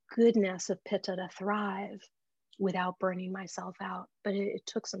the goodness of pitta to thrive without burning myself out. But it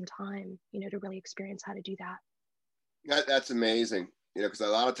took some time, to really experience how to do that. That's amazing, because a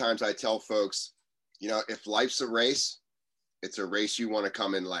lot of times I tell folks, if life's a race, it's a race you want to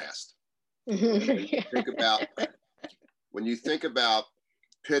come in last. When you think about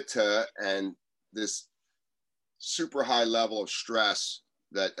pitta and this super high level of stress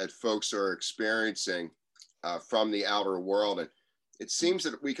that folks are experiencing from the outer world, and it seems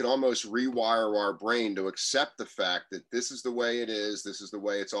that we can almost rewire our brain to accept the fact that this is the way it is, this is the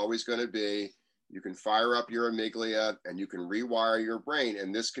way it's always going to be. You can fire up your amygdala and you can rewire your brain,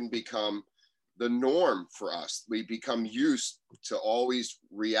 and this can become the norm for us. We become used to always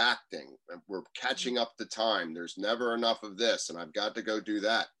reacting. We're catching up the time. There's never enough of this, and I've got to go do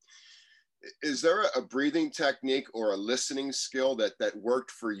that. Is there a breathing technique or a listening skill that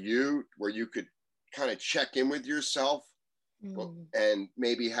worked for you, where you could kind of check in with yourself and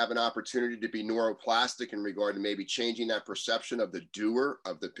maybe have an opportunity to be neuroplastic in regard to maybe changing that perception of the doer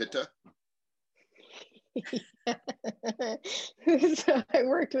of the pitta? So I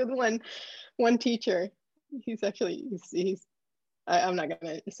worked with one teacher. He's I'm not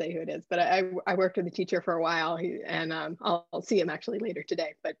going to say who it is, but I worked with a teacher for a while, and I'll see him actually later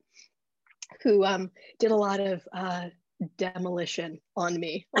today, but who did a lot of demolition on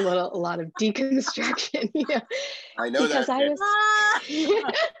me, a lot of deconstruction. I know because that.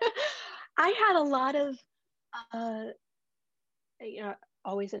 I had a lot of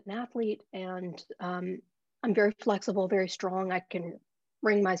always an athlete, and I'm very flexible, very strong. I can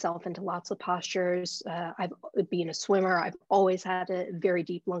bring myself into lots of postures. I've been a swimmer. I've always had a very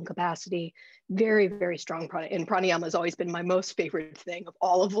deep lung capacity, very, very strong pranayama. And pranayama has always been my most favorite thing of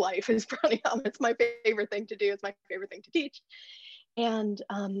all of life is pranayama. It's my favorite thing to do. It's my favorite thing to teach. And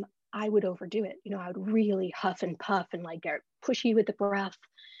I would overdo it. You know, I would really huff and puff and like get pushy with the breath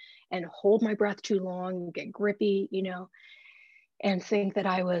and hold my breath too long, get grippy, you know, and think that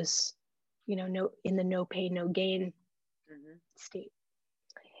I was, you know, in the no pain, no gain state.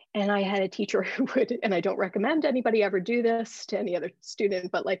 And I had a teacher who would, and I don't recommend anybody ever do this to any other student,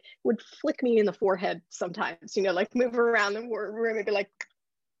 but like would flick me in the forehead sometimes, you know, like move around the room and be like,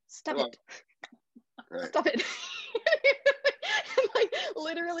 stop it. Right. Stop it. Like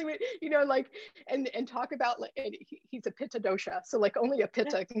literally, you know, like, and talk about, like, he's a pitta dosha. So like only a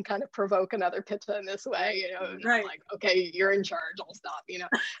pitta can kind of provoke another pitta in this way, you know, and right. I'm like, okay, you're in charge, I'll stop, you know.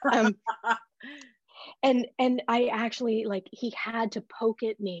 And I actually, like, he had to poke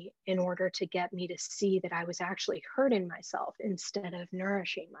at me in order to get me to see that I was actually hurting myself instead of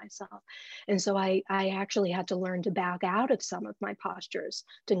nourishing myself. And so I actually had to learn to back out of some of my postures,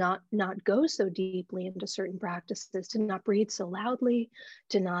 to not go so deeply into certain practices, to not breathe so loudly,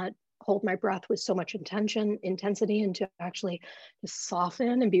 to not hold my breath with so much intensity, and to actually just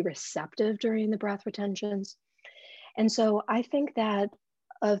soften and be receptive during the breath retentions. And so I think that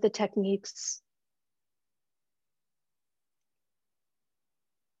of the techniques,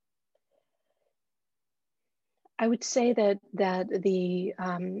 I would say that the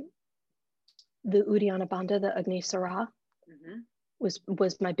Uddiyana Bandha, the Agnisara,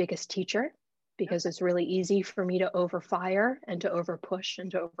 was my biggest teacher, because it's really easy for me to overfire and to overpush and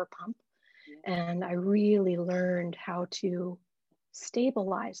to overpump. And I really learned how to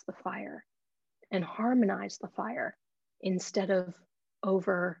stabilize the fire and harmonize the fire instead of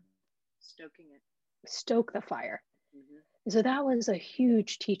over stoke the fire. So that was a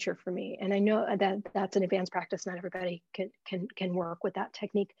huge teacher for me. And I know that that's an advanced practice. Not everybody can work with that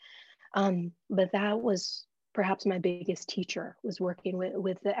technique. But that was perhaps my biggest teacher, was working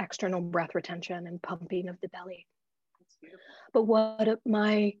with the external breath retention and pumping of the belly. That's beautiful. But what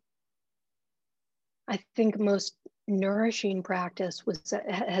I think most nourishing practice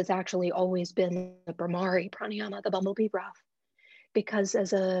has actually always been the Bhramari pranayama, the bumblebee breath. Because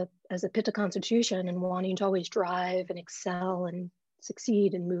as a pitta constitution and wanting to always drive and excel and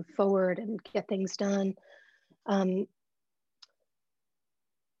succeed and move forward and get things done, the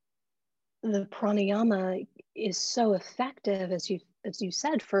pranayama is so effective, as you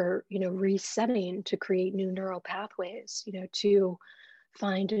said, for, you know, resetting, to create new neural pathways, you know, to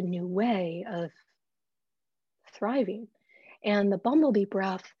find a new way of thriving. And the bumblebee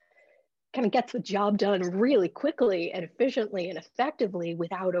breath kind of gets the job done really quickly and efficiently and effectively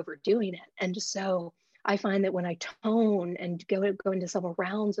without overdoing it. And so I find that when I tone and go into several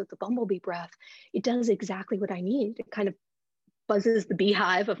rounds of the bumblebee breath, it does exactly what I need. It kind of buzzes the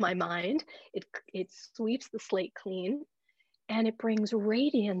beehive of my mind. It sweeps the slate clean, and it brings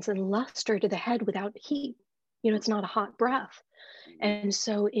radiance and luster to the head without heat. You know, it's not a hot breath. And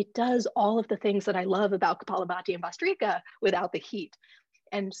so it does all of the things that I love about Kapalabhati and Bhastrika without the heat.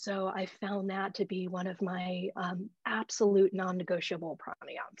 And so I found that to be one of my absolute non-negotiable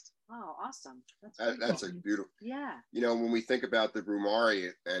pranayams. Oh, awesome. That's a beautiful. Yeah. You know, when we think about the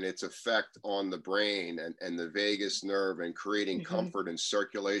Bhramari and its effect on the brain and the vagus nerve, and creating comfort and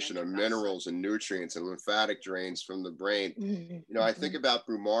circulation of minerals and nutrients and lymphatic drains from the brain, you know, I think about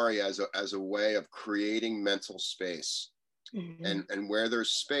Bhramari as a way of creating mental space. And where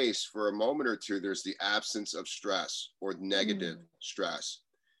there's space for a moment or two, there's the absence of stress or negative stress.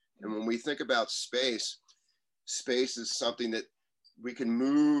 And when we think about space is something that we can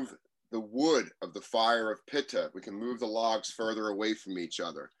move the wood of the fire of pitta. We can move the logs further away from each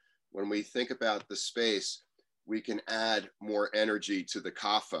other. When we think about the space, we can add more energy to the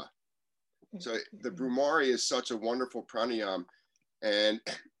kapha. So the Bhramari is such a wonderful pranayam, and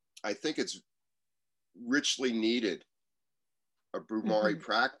I think it's richly needed, a Bhramari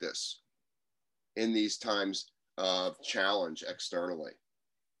practice in these times of challenge externally.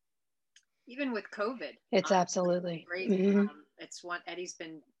 Even with COVID. It's absolutely great. It's one, Eddie's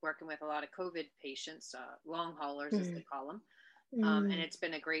been working with a lot of COVID patients, long haulers, as they call them. And it's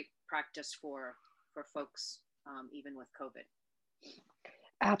been a great practice for folks, even with COVID.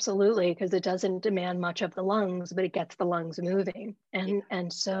 Absolutely, because it doesn't demand much of the lungs, but it gets the lungs moving.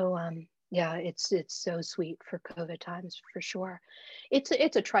 And so, yeah, it's so sweet for COVID times, for sure. It's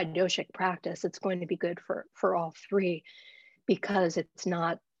a tridoshic practice. It's going to be good for all three, because it's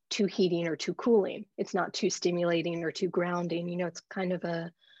not too heating or too cooling. It's not too stimulating or too grounding. You know, it's kind of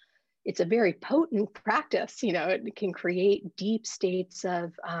it's a very potent practice. It can create deep states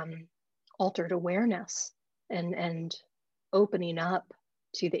of altered awareness and opening up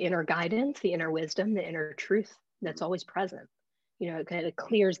to the inner guidance, the inner wisdom, the inner truth that's always present. It kind of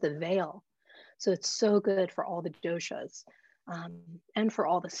clears the veil. So it's so good for all the doshas, and for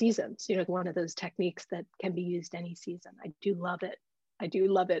all the seasons. One of those techniques that can be used any season. I do love it. I do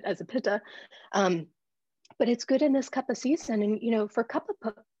love it as a pitta. But it's good in this kapha season. And, for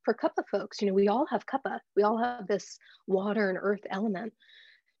kapha folks, we all have kapha. We all have this water and earth element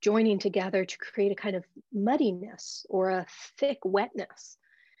joining together to create a kind of muddiness or a thick wetness.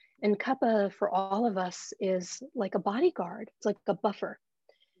 And kapha for all of us is like a bodyguard. It's like a buffer.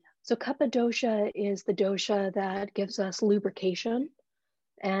 So kapha dosha is the dosha that gives us lubrication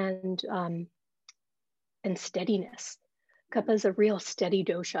and steadiness. Kapha is a real steady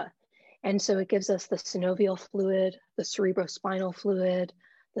dosha. And so it gives us the synovial fluid, the cerebrospinal fluid,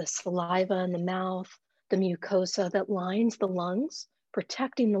 the saliva in the mouth, the mucosa that lines the lungs,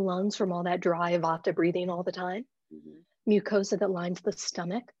 protecting the lungs from all that dry vata breathing all the time. Mucosa that lines the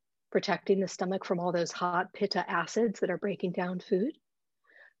stomach, protecting the stomach from all those hot pitta acids that are breaking down food.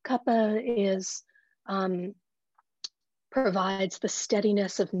 Kapha is provides the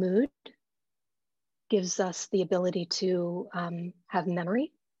steadiness of mood, gives us the ability to have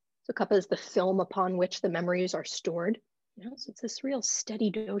memory. So kapha is the film upon which the memories are stored. So it's this real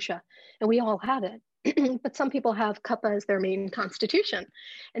steady dosha, and we all have it. But some people have kapha as their main constitution.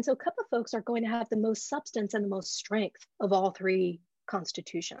 And so kapha folks are going to have the most substance and the most strength of all three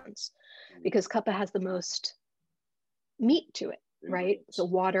constitutions, because kapha has the most meat to it, right? So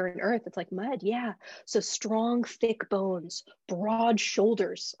water and earth, it's like mud. Yeah. So strong, thick bones, broad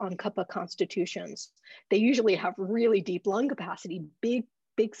shoulders on kapha constitutions. They usually have really deep lung capacity, big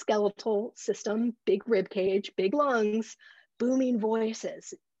skeletal system, big rib cage, big lungs, booming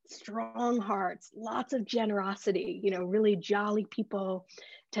voices, strong hearts, lots of generosity. Really jolly people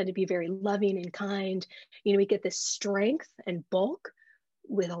tend to be very loving and kind. We get this strength and bulk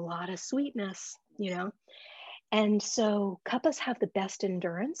with a lot of sweetness, And so kaphas have the best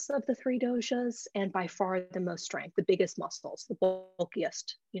endurance of the three doshas, and by far the most strength, the biggest muscles, the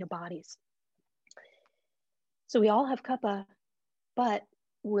bulkiest, bodies. So we all have kapha, but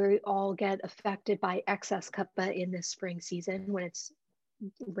we all get affected by excess kapha in this spring season when it's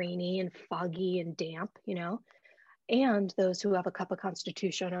rainy and foggy and damp, And those who have a kapha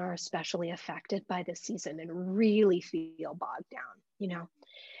constitution are especially affected by this season and really feel bogged down,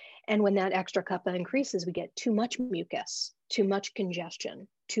 And when that extra kapha increases, we get too much mucus, too much congestion,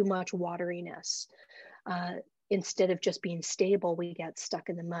 too much wateriness. Instead of just being stable, we get stuck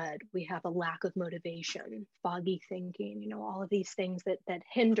in the mud. We have a lack of motivation, foggy thinking, all of these things that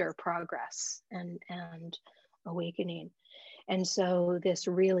hinder progress and awakening. And so this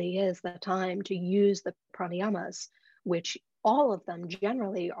really is the time to use the pranayamas, which all of them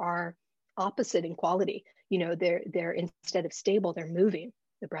generally are opposite in quality. They're instead of stable, they're moving.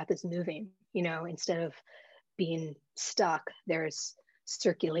 The breath is moving, instead of being stuck, there's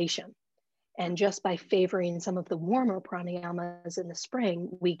circulation. And just by favoring some of the warmer pranayamas in the spring,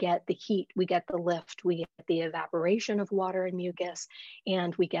 we get the heat, we get the lift, we get the evaporation of water and mucus,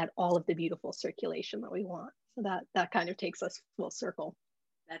 and we get all of the beautiful circulation that we want. So that kind of takes us full circle.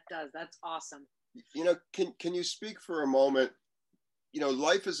 That does. That's awesome. Can you speak for a moment?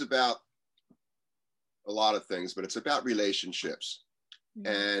 Life is about a lot of things, but it's about relationships.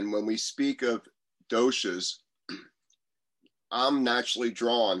 And when we speak of doshas, I'm naturally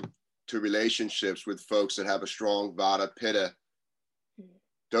drawn to relationships with folks that have a strong vata pitta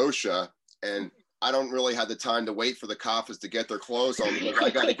dosha, and I don't really have the time to wait for the kaphas to get their clothes on, because I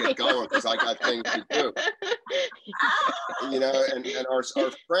got to get going because I got things to do. And our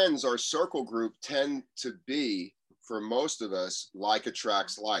friends, our circle group tend to be, for most of us, like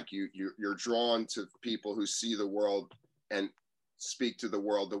attracts like. You're drawn to people who see the world and speak to the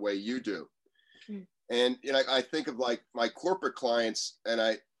world the way you do. And I think of like my corporate clients, and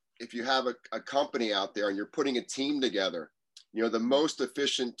if you have a company out there and you're putting a team together, the most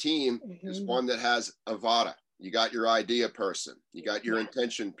efficient team is one that has a vata. You got your idea person, you got your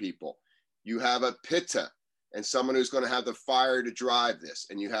intention people, you have a pitta and someone who's going to have the fire to drive this,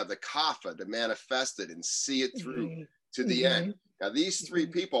 and you have the kapha to manifest it and see it through to the end. Now, these three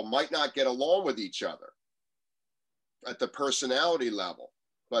people might not get along with each other at the personality level,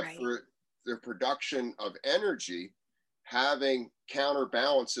 but for the production of energy, having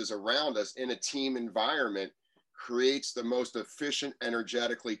counterbalances around us in a team environment creates the most efficient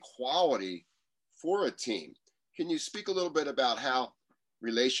energetically quality for a team. Can you speak a little bit about how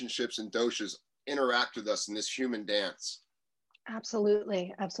relationships and doshas interact with us in this human dance?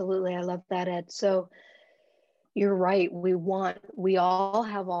 Absolutely. Absolutely. I love that, Ed. So you're right. We all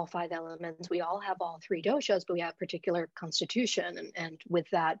have all five elements. We all have all three doshas, but we have particular constitution and with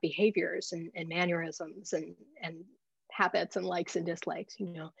that behaviors and mannerisms and habits and likes and dislikes,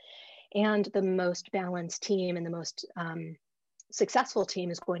 you know. And the most balanced team and the most successful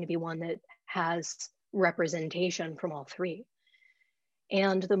team is going to be one that has representation from all three.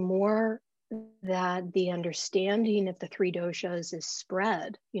 And the more that the understanding of the three doshas is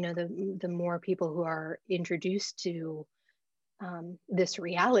spread, you know, the more people who are introduced to this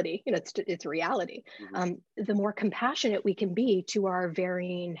reality, you know, it's reality, the more compassionate we can be to our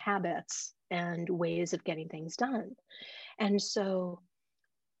varying habits and ways of getting things done. And so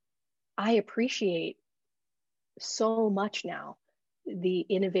I appreciate so much now the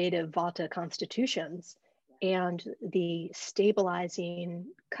innovative Vata constitutions and the stabilizing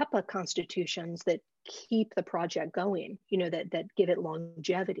Kapha constitutions that keep the project going, you know, that give it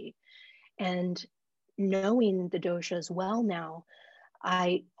longevity. And knowing the doshas well now,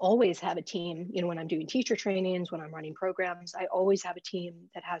 I always have a team, you know, when I'm doing teacher trainings, when I'm running programs, I always have a team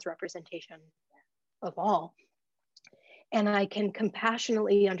that has representation of all. And I can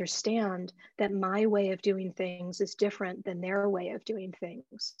compassionately understand that my way of doing things is different than their way of doing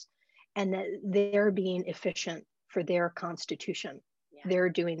things, and that they're being efficient for their constitution. Yeah. They're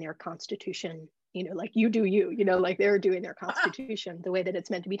doing their constitution, you know, like you do you know, like they're doing their constitution the way that it's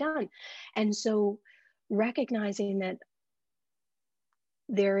meant to be done. And so recognizing that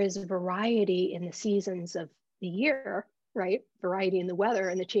there is a variety in the seasons of the year, right? Variety in the weather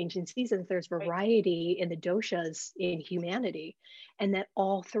and the changing seasons. There's variety in the doshas in humanity, and that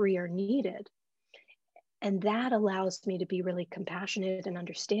all three are needed. And that allows me to be really compassionate and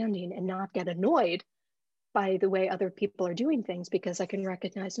understanding and not get annoyed by the way other people are doing things, because I can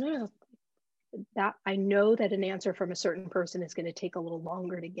recognize, no, that I know that an answer from a certain person is going to take a little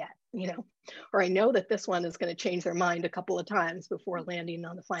longer to get, you know, or I know that this one is going to change their mind a couple of times before landing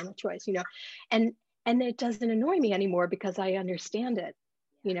on the final choice, you know, and it doesn't annoy me anymore because I understand it,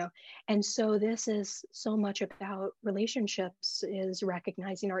 you know. And so this is so much about relationships, is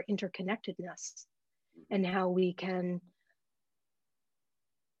recognizing our interconnectedness and how we can,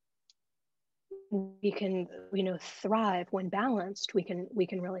 you know, thrive when balanced. We can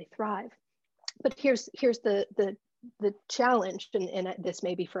really thrive. But here's the challenge, and this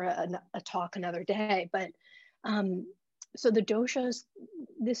may be for a talk another day, but so the doshas,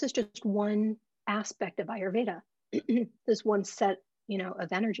 this is just one aspect of Ayurveda. This one set, you know,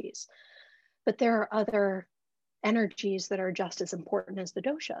 of energies, but there are other energies that are just as important as the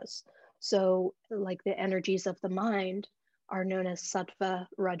doshas. So like the energies of the mind are known as sattva,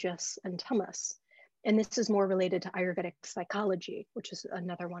 rajas, and tamas. And this is more related to Ayurvedic psychology, which is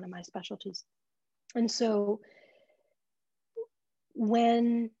another one of my specialties. And so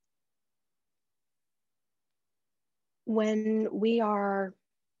when we are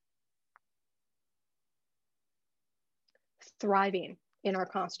thriving in our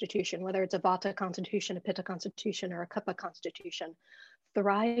constitution, whether it's a Vata constitution, a Pitta constitution, or a Kapha constitution,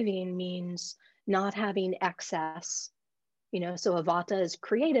 thriving means not having excess, you know. So a Vata is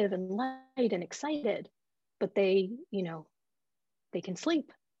creative and light and excited, but they, you know, they can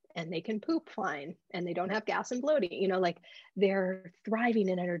sleep and they can poop fine and they don't have gas and bloating, you know, like they're thriving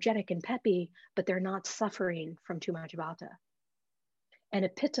and energetic and peppy, but they're not suffering from too much Vata. And a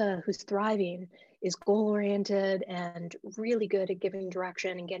Pitta who's thriving is goal-oriented and really good at giving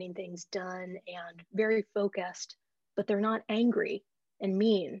direction and getting things done and very focused, but they're not angry and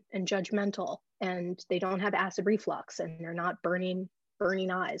mean and judgmental, and they don't have acid reflux, and they're not burning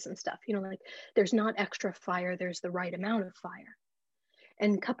eyes and stuff, you know, like there's not extra fire, there's the right amount of fire.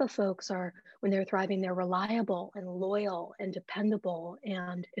 And Kapha folks are, when they're thriving, they're reliable and loyal and dependable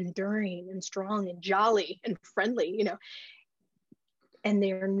and enduring and strong and jolly and friendly, you know. And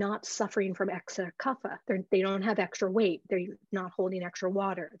they're not suffering from extra kapha. They don't have extra weight. They're not holding extra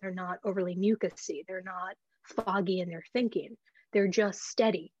water. They're not overly mucousy. They're not foggy in their thinking. They're just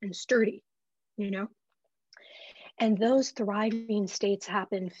steady and sturdy, you know? And those thriving states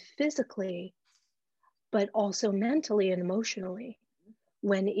happen physically, but also mentally and emotionally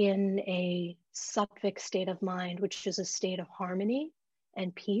when in a sattvic state of mind, which is a state of harmony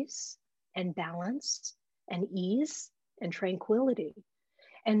and peace and balance and ease and tranquility.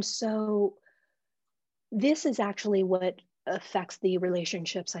 And so this is actually what affects the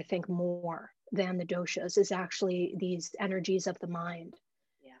relationships, I think, more than the doshas, is actually these energies of the mind.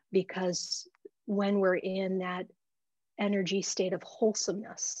 Yeah. Because when we're in that energy state of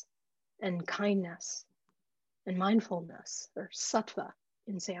wholesomeness and kindness and mindfulness, or sattva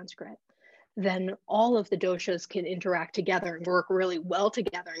in Sanskrit, then all of the doshas can interact together and work really well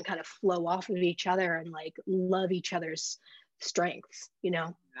together and kind of flow off of each other and like love each other's strengths, you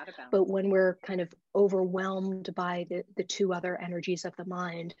know. But when we're kind of overwhelmed by the two other energies of the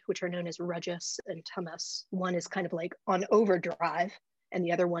mind, which are known as rajas and tamas, one is kind of like on overdrive and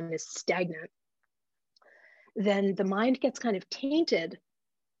the other one is stagnant, then the mind gets kind of tainted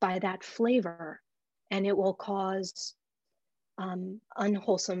by that flavor, and it will cause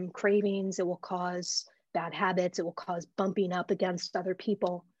unwholesome cravings, it will cause bad habits, it will cause bumping up against other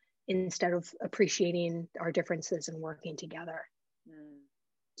people instead of appreciating our differences and working together.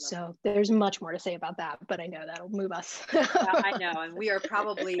 So there's much more to say about that, but I know that'll move us. Yeah, I know, and we are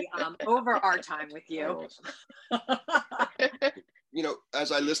probably over our time with you. You know,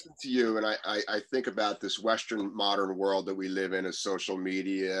 as I listen to you and I think about this Western modern world that we live in, as social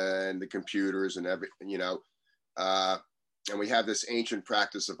media and the computers and everything, you know, and we have this ancient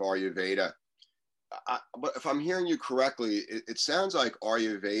practice of Ayurveda. But if I'm hearing you correctly, it sounds like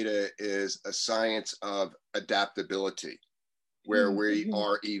Ayurveda is a science of adaptability, where we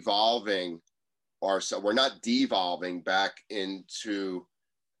are evolving ourselves. We're not devolving back into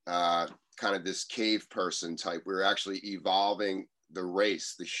kind of this cave person type. We're actually evolving the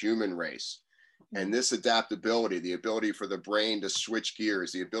race, the human race. And this adaptability, the ability for the brain to switch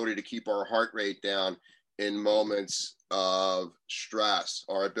gears, the ability to keep our heart rate down in moments of stress,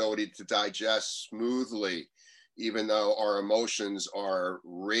 our ability to digest smoothly, even though our emotions are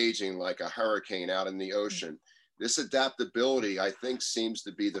raging like a hurricane out in the ocean. This adaptability, I think, seems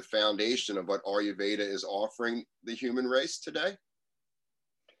to be the foundation of what Ayurveda is offering the human race today.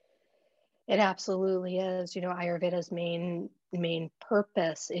 It absolutely is. You know, Ayurveda's main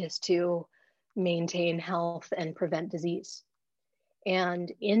purpose is to maintain health and prevent disease.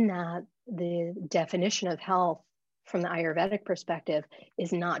 And in that, the definition of health from the Ayurvedic perspective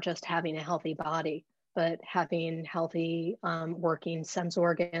is not just having a healthy body, but having healthy working sense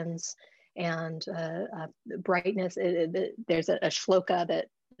organs and brightness. There's a shloka that,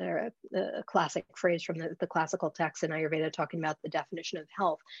 a classic phrase from the classical text in Ayurveda talking about the definition of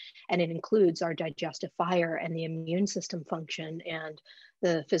health, and it includes our digestive fire and the immune system function and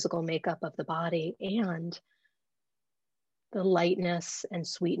the physical makeup of the body and the lightness and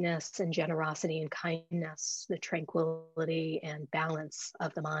sweetness and generosity and kindness, the tranquility and balance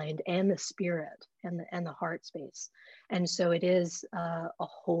of the mind and the spirit and the heart space. And so it is a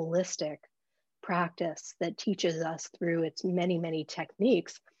holistic practice that teaches us through its many, many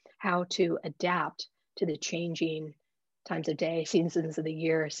techniques how to adapt to the changing times of day, seasons of the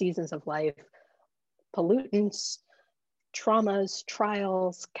year, seasons of life, pollutants, traumas,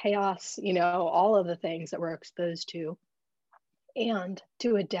 trials, chaos, you know, all of the things that we're exposed to, and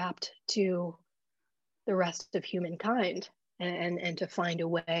to adapt to the rest of humankind and to find a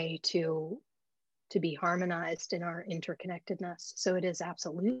way to be harmonized in our interconnectedness. So it is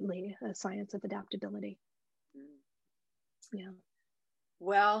absolutely a science of adaptability. Yeah.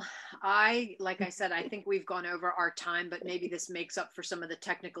 Well, like I said, I think we've gone over our time, but maybe this makes up for some of the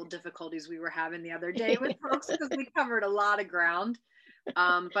technical difficulties we were having the other day with folks, because we covered a lot of ground.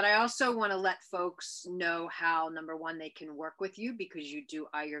 But I also want to let folks know how, number one, they can work with you, because you do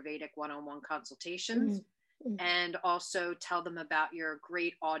Ayurvedic one-on-one consultations, and also tell them about your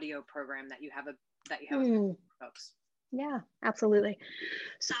great audio program that you have with folks. Yeah, absolutely.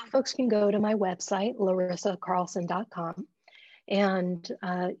 So folks can go to my website, larissacarlson.com. And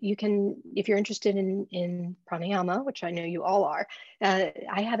you can, if you're interested in pranayama, which I know you all are,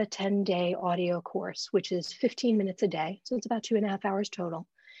 I have a 10-day audio course, which is 15 minutes a day. So it's about 2.5 hours total.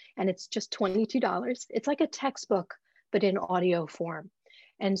 And it's just $22. It's like a textbook, but in audio form.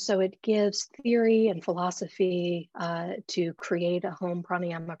 And so it gives theory and philosophy to create a home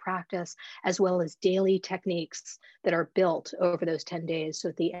pranayama practice, as well as daily techniques that are built over those 10 days. So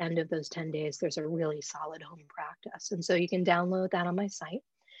at the end of those 10 days, there's a really solid home practice. And so you can download that on my site.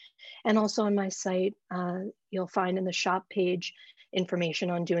 And also on my site, you'll find in the shop page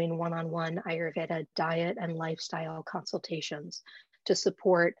information on doing one-on-one Ayurveda diet and lifestyle consultations to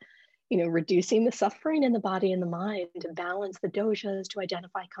support, you know, reducing the suffering in the body and the mind, to balance the doshas, to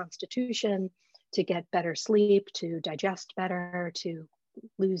identify constitution, to get better sleep, to digest better, to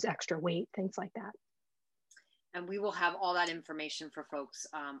lose extra weight, things like that. And we will have all that information for folks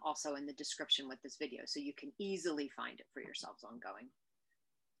also in the description with this video, so you can easily find it for yourselves ongoing.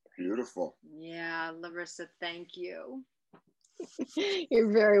 Beautiful. Yeah, Larissa, thank you.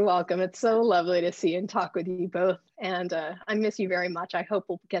 You're very welcome. It's so lovely to see and talk with you both. And I miss you very much. I hope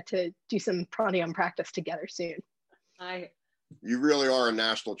we'll get to do some pranayama practice together soon. I You really are a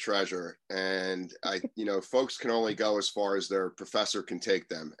national treasure. And folks can only go as far as their professor can take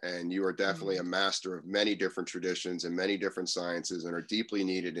them. And you are definitely a master of many different traditions and many different sciences and are deeply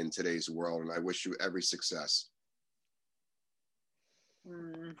needed in today's world. And I wish you every success.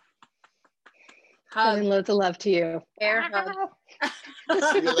 And loads of love to you. Air hug.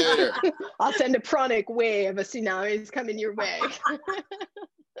 See you later. I'll send a pranic wave of tsunamis coming your way.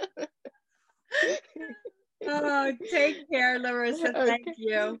 Oh, take care, Larissa. Okay. Thank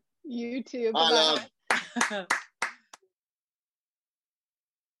you. You too. Bye, Bye-bye. love.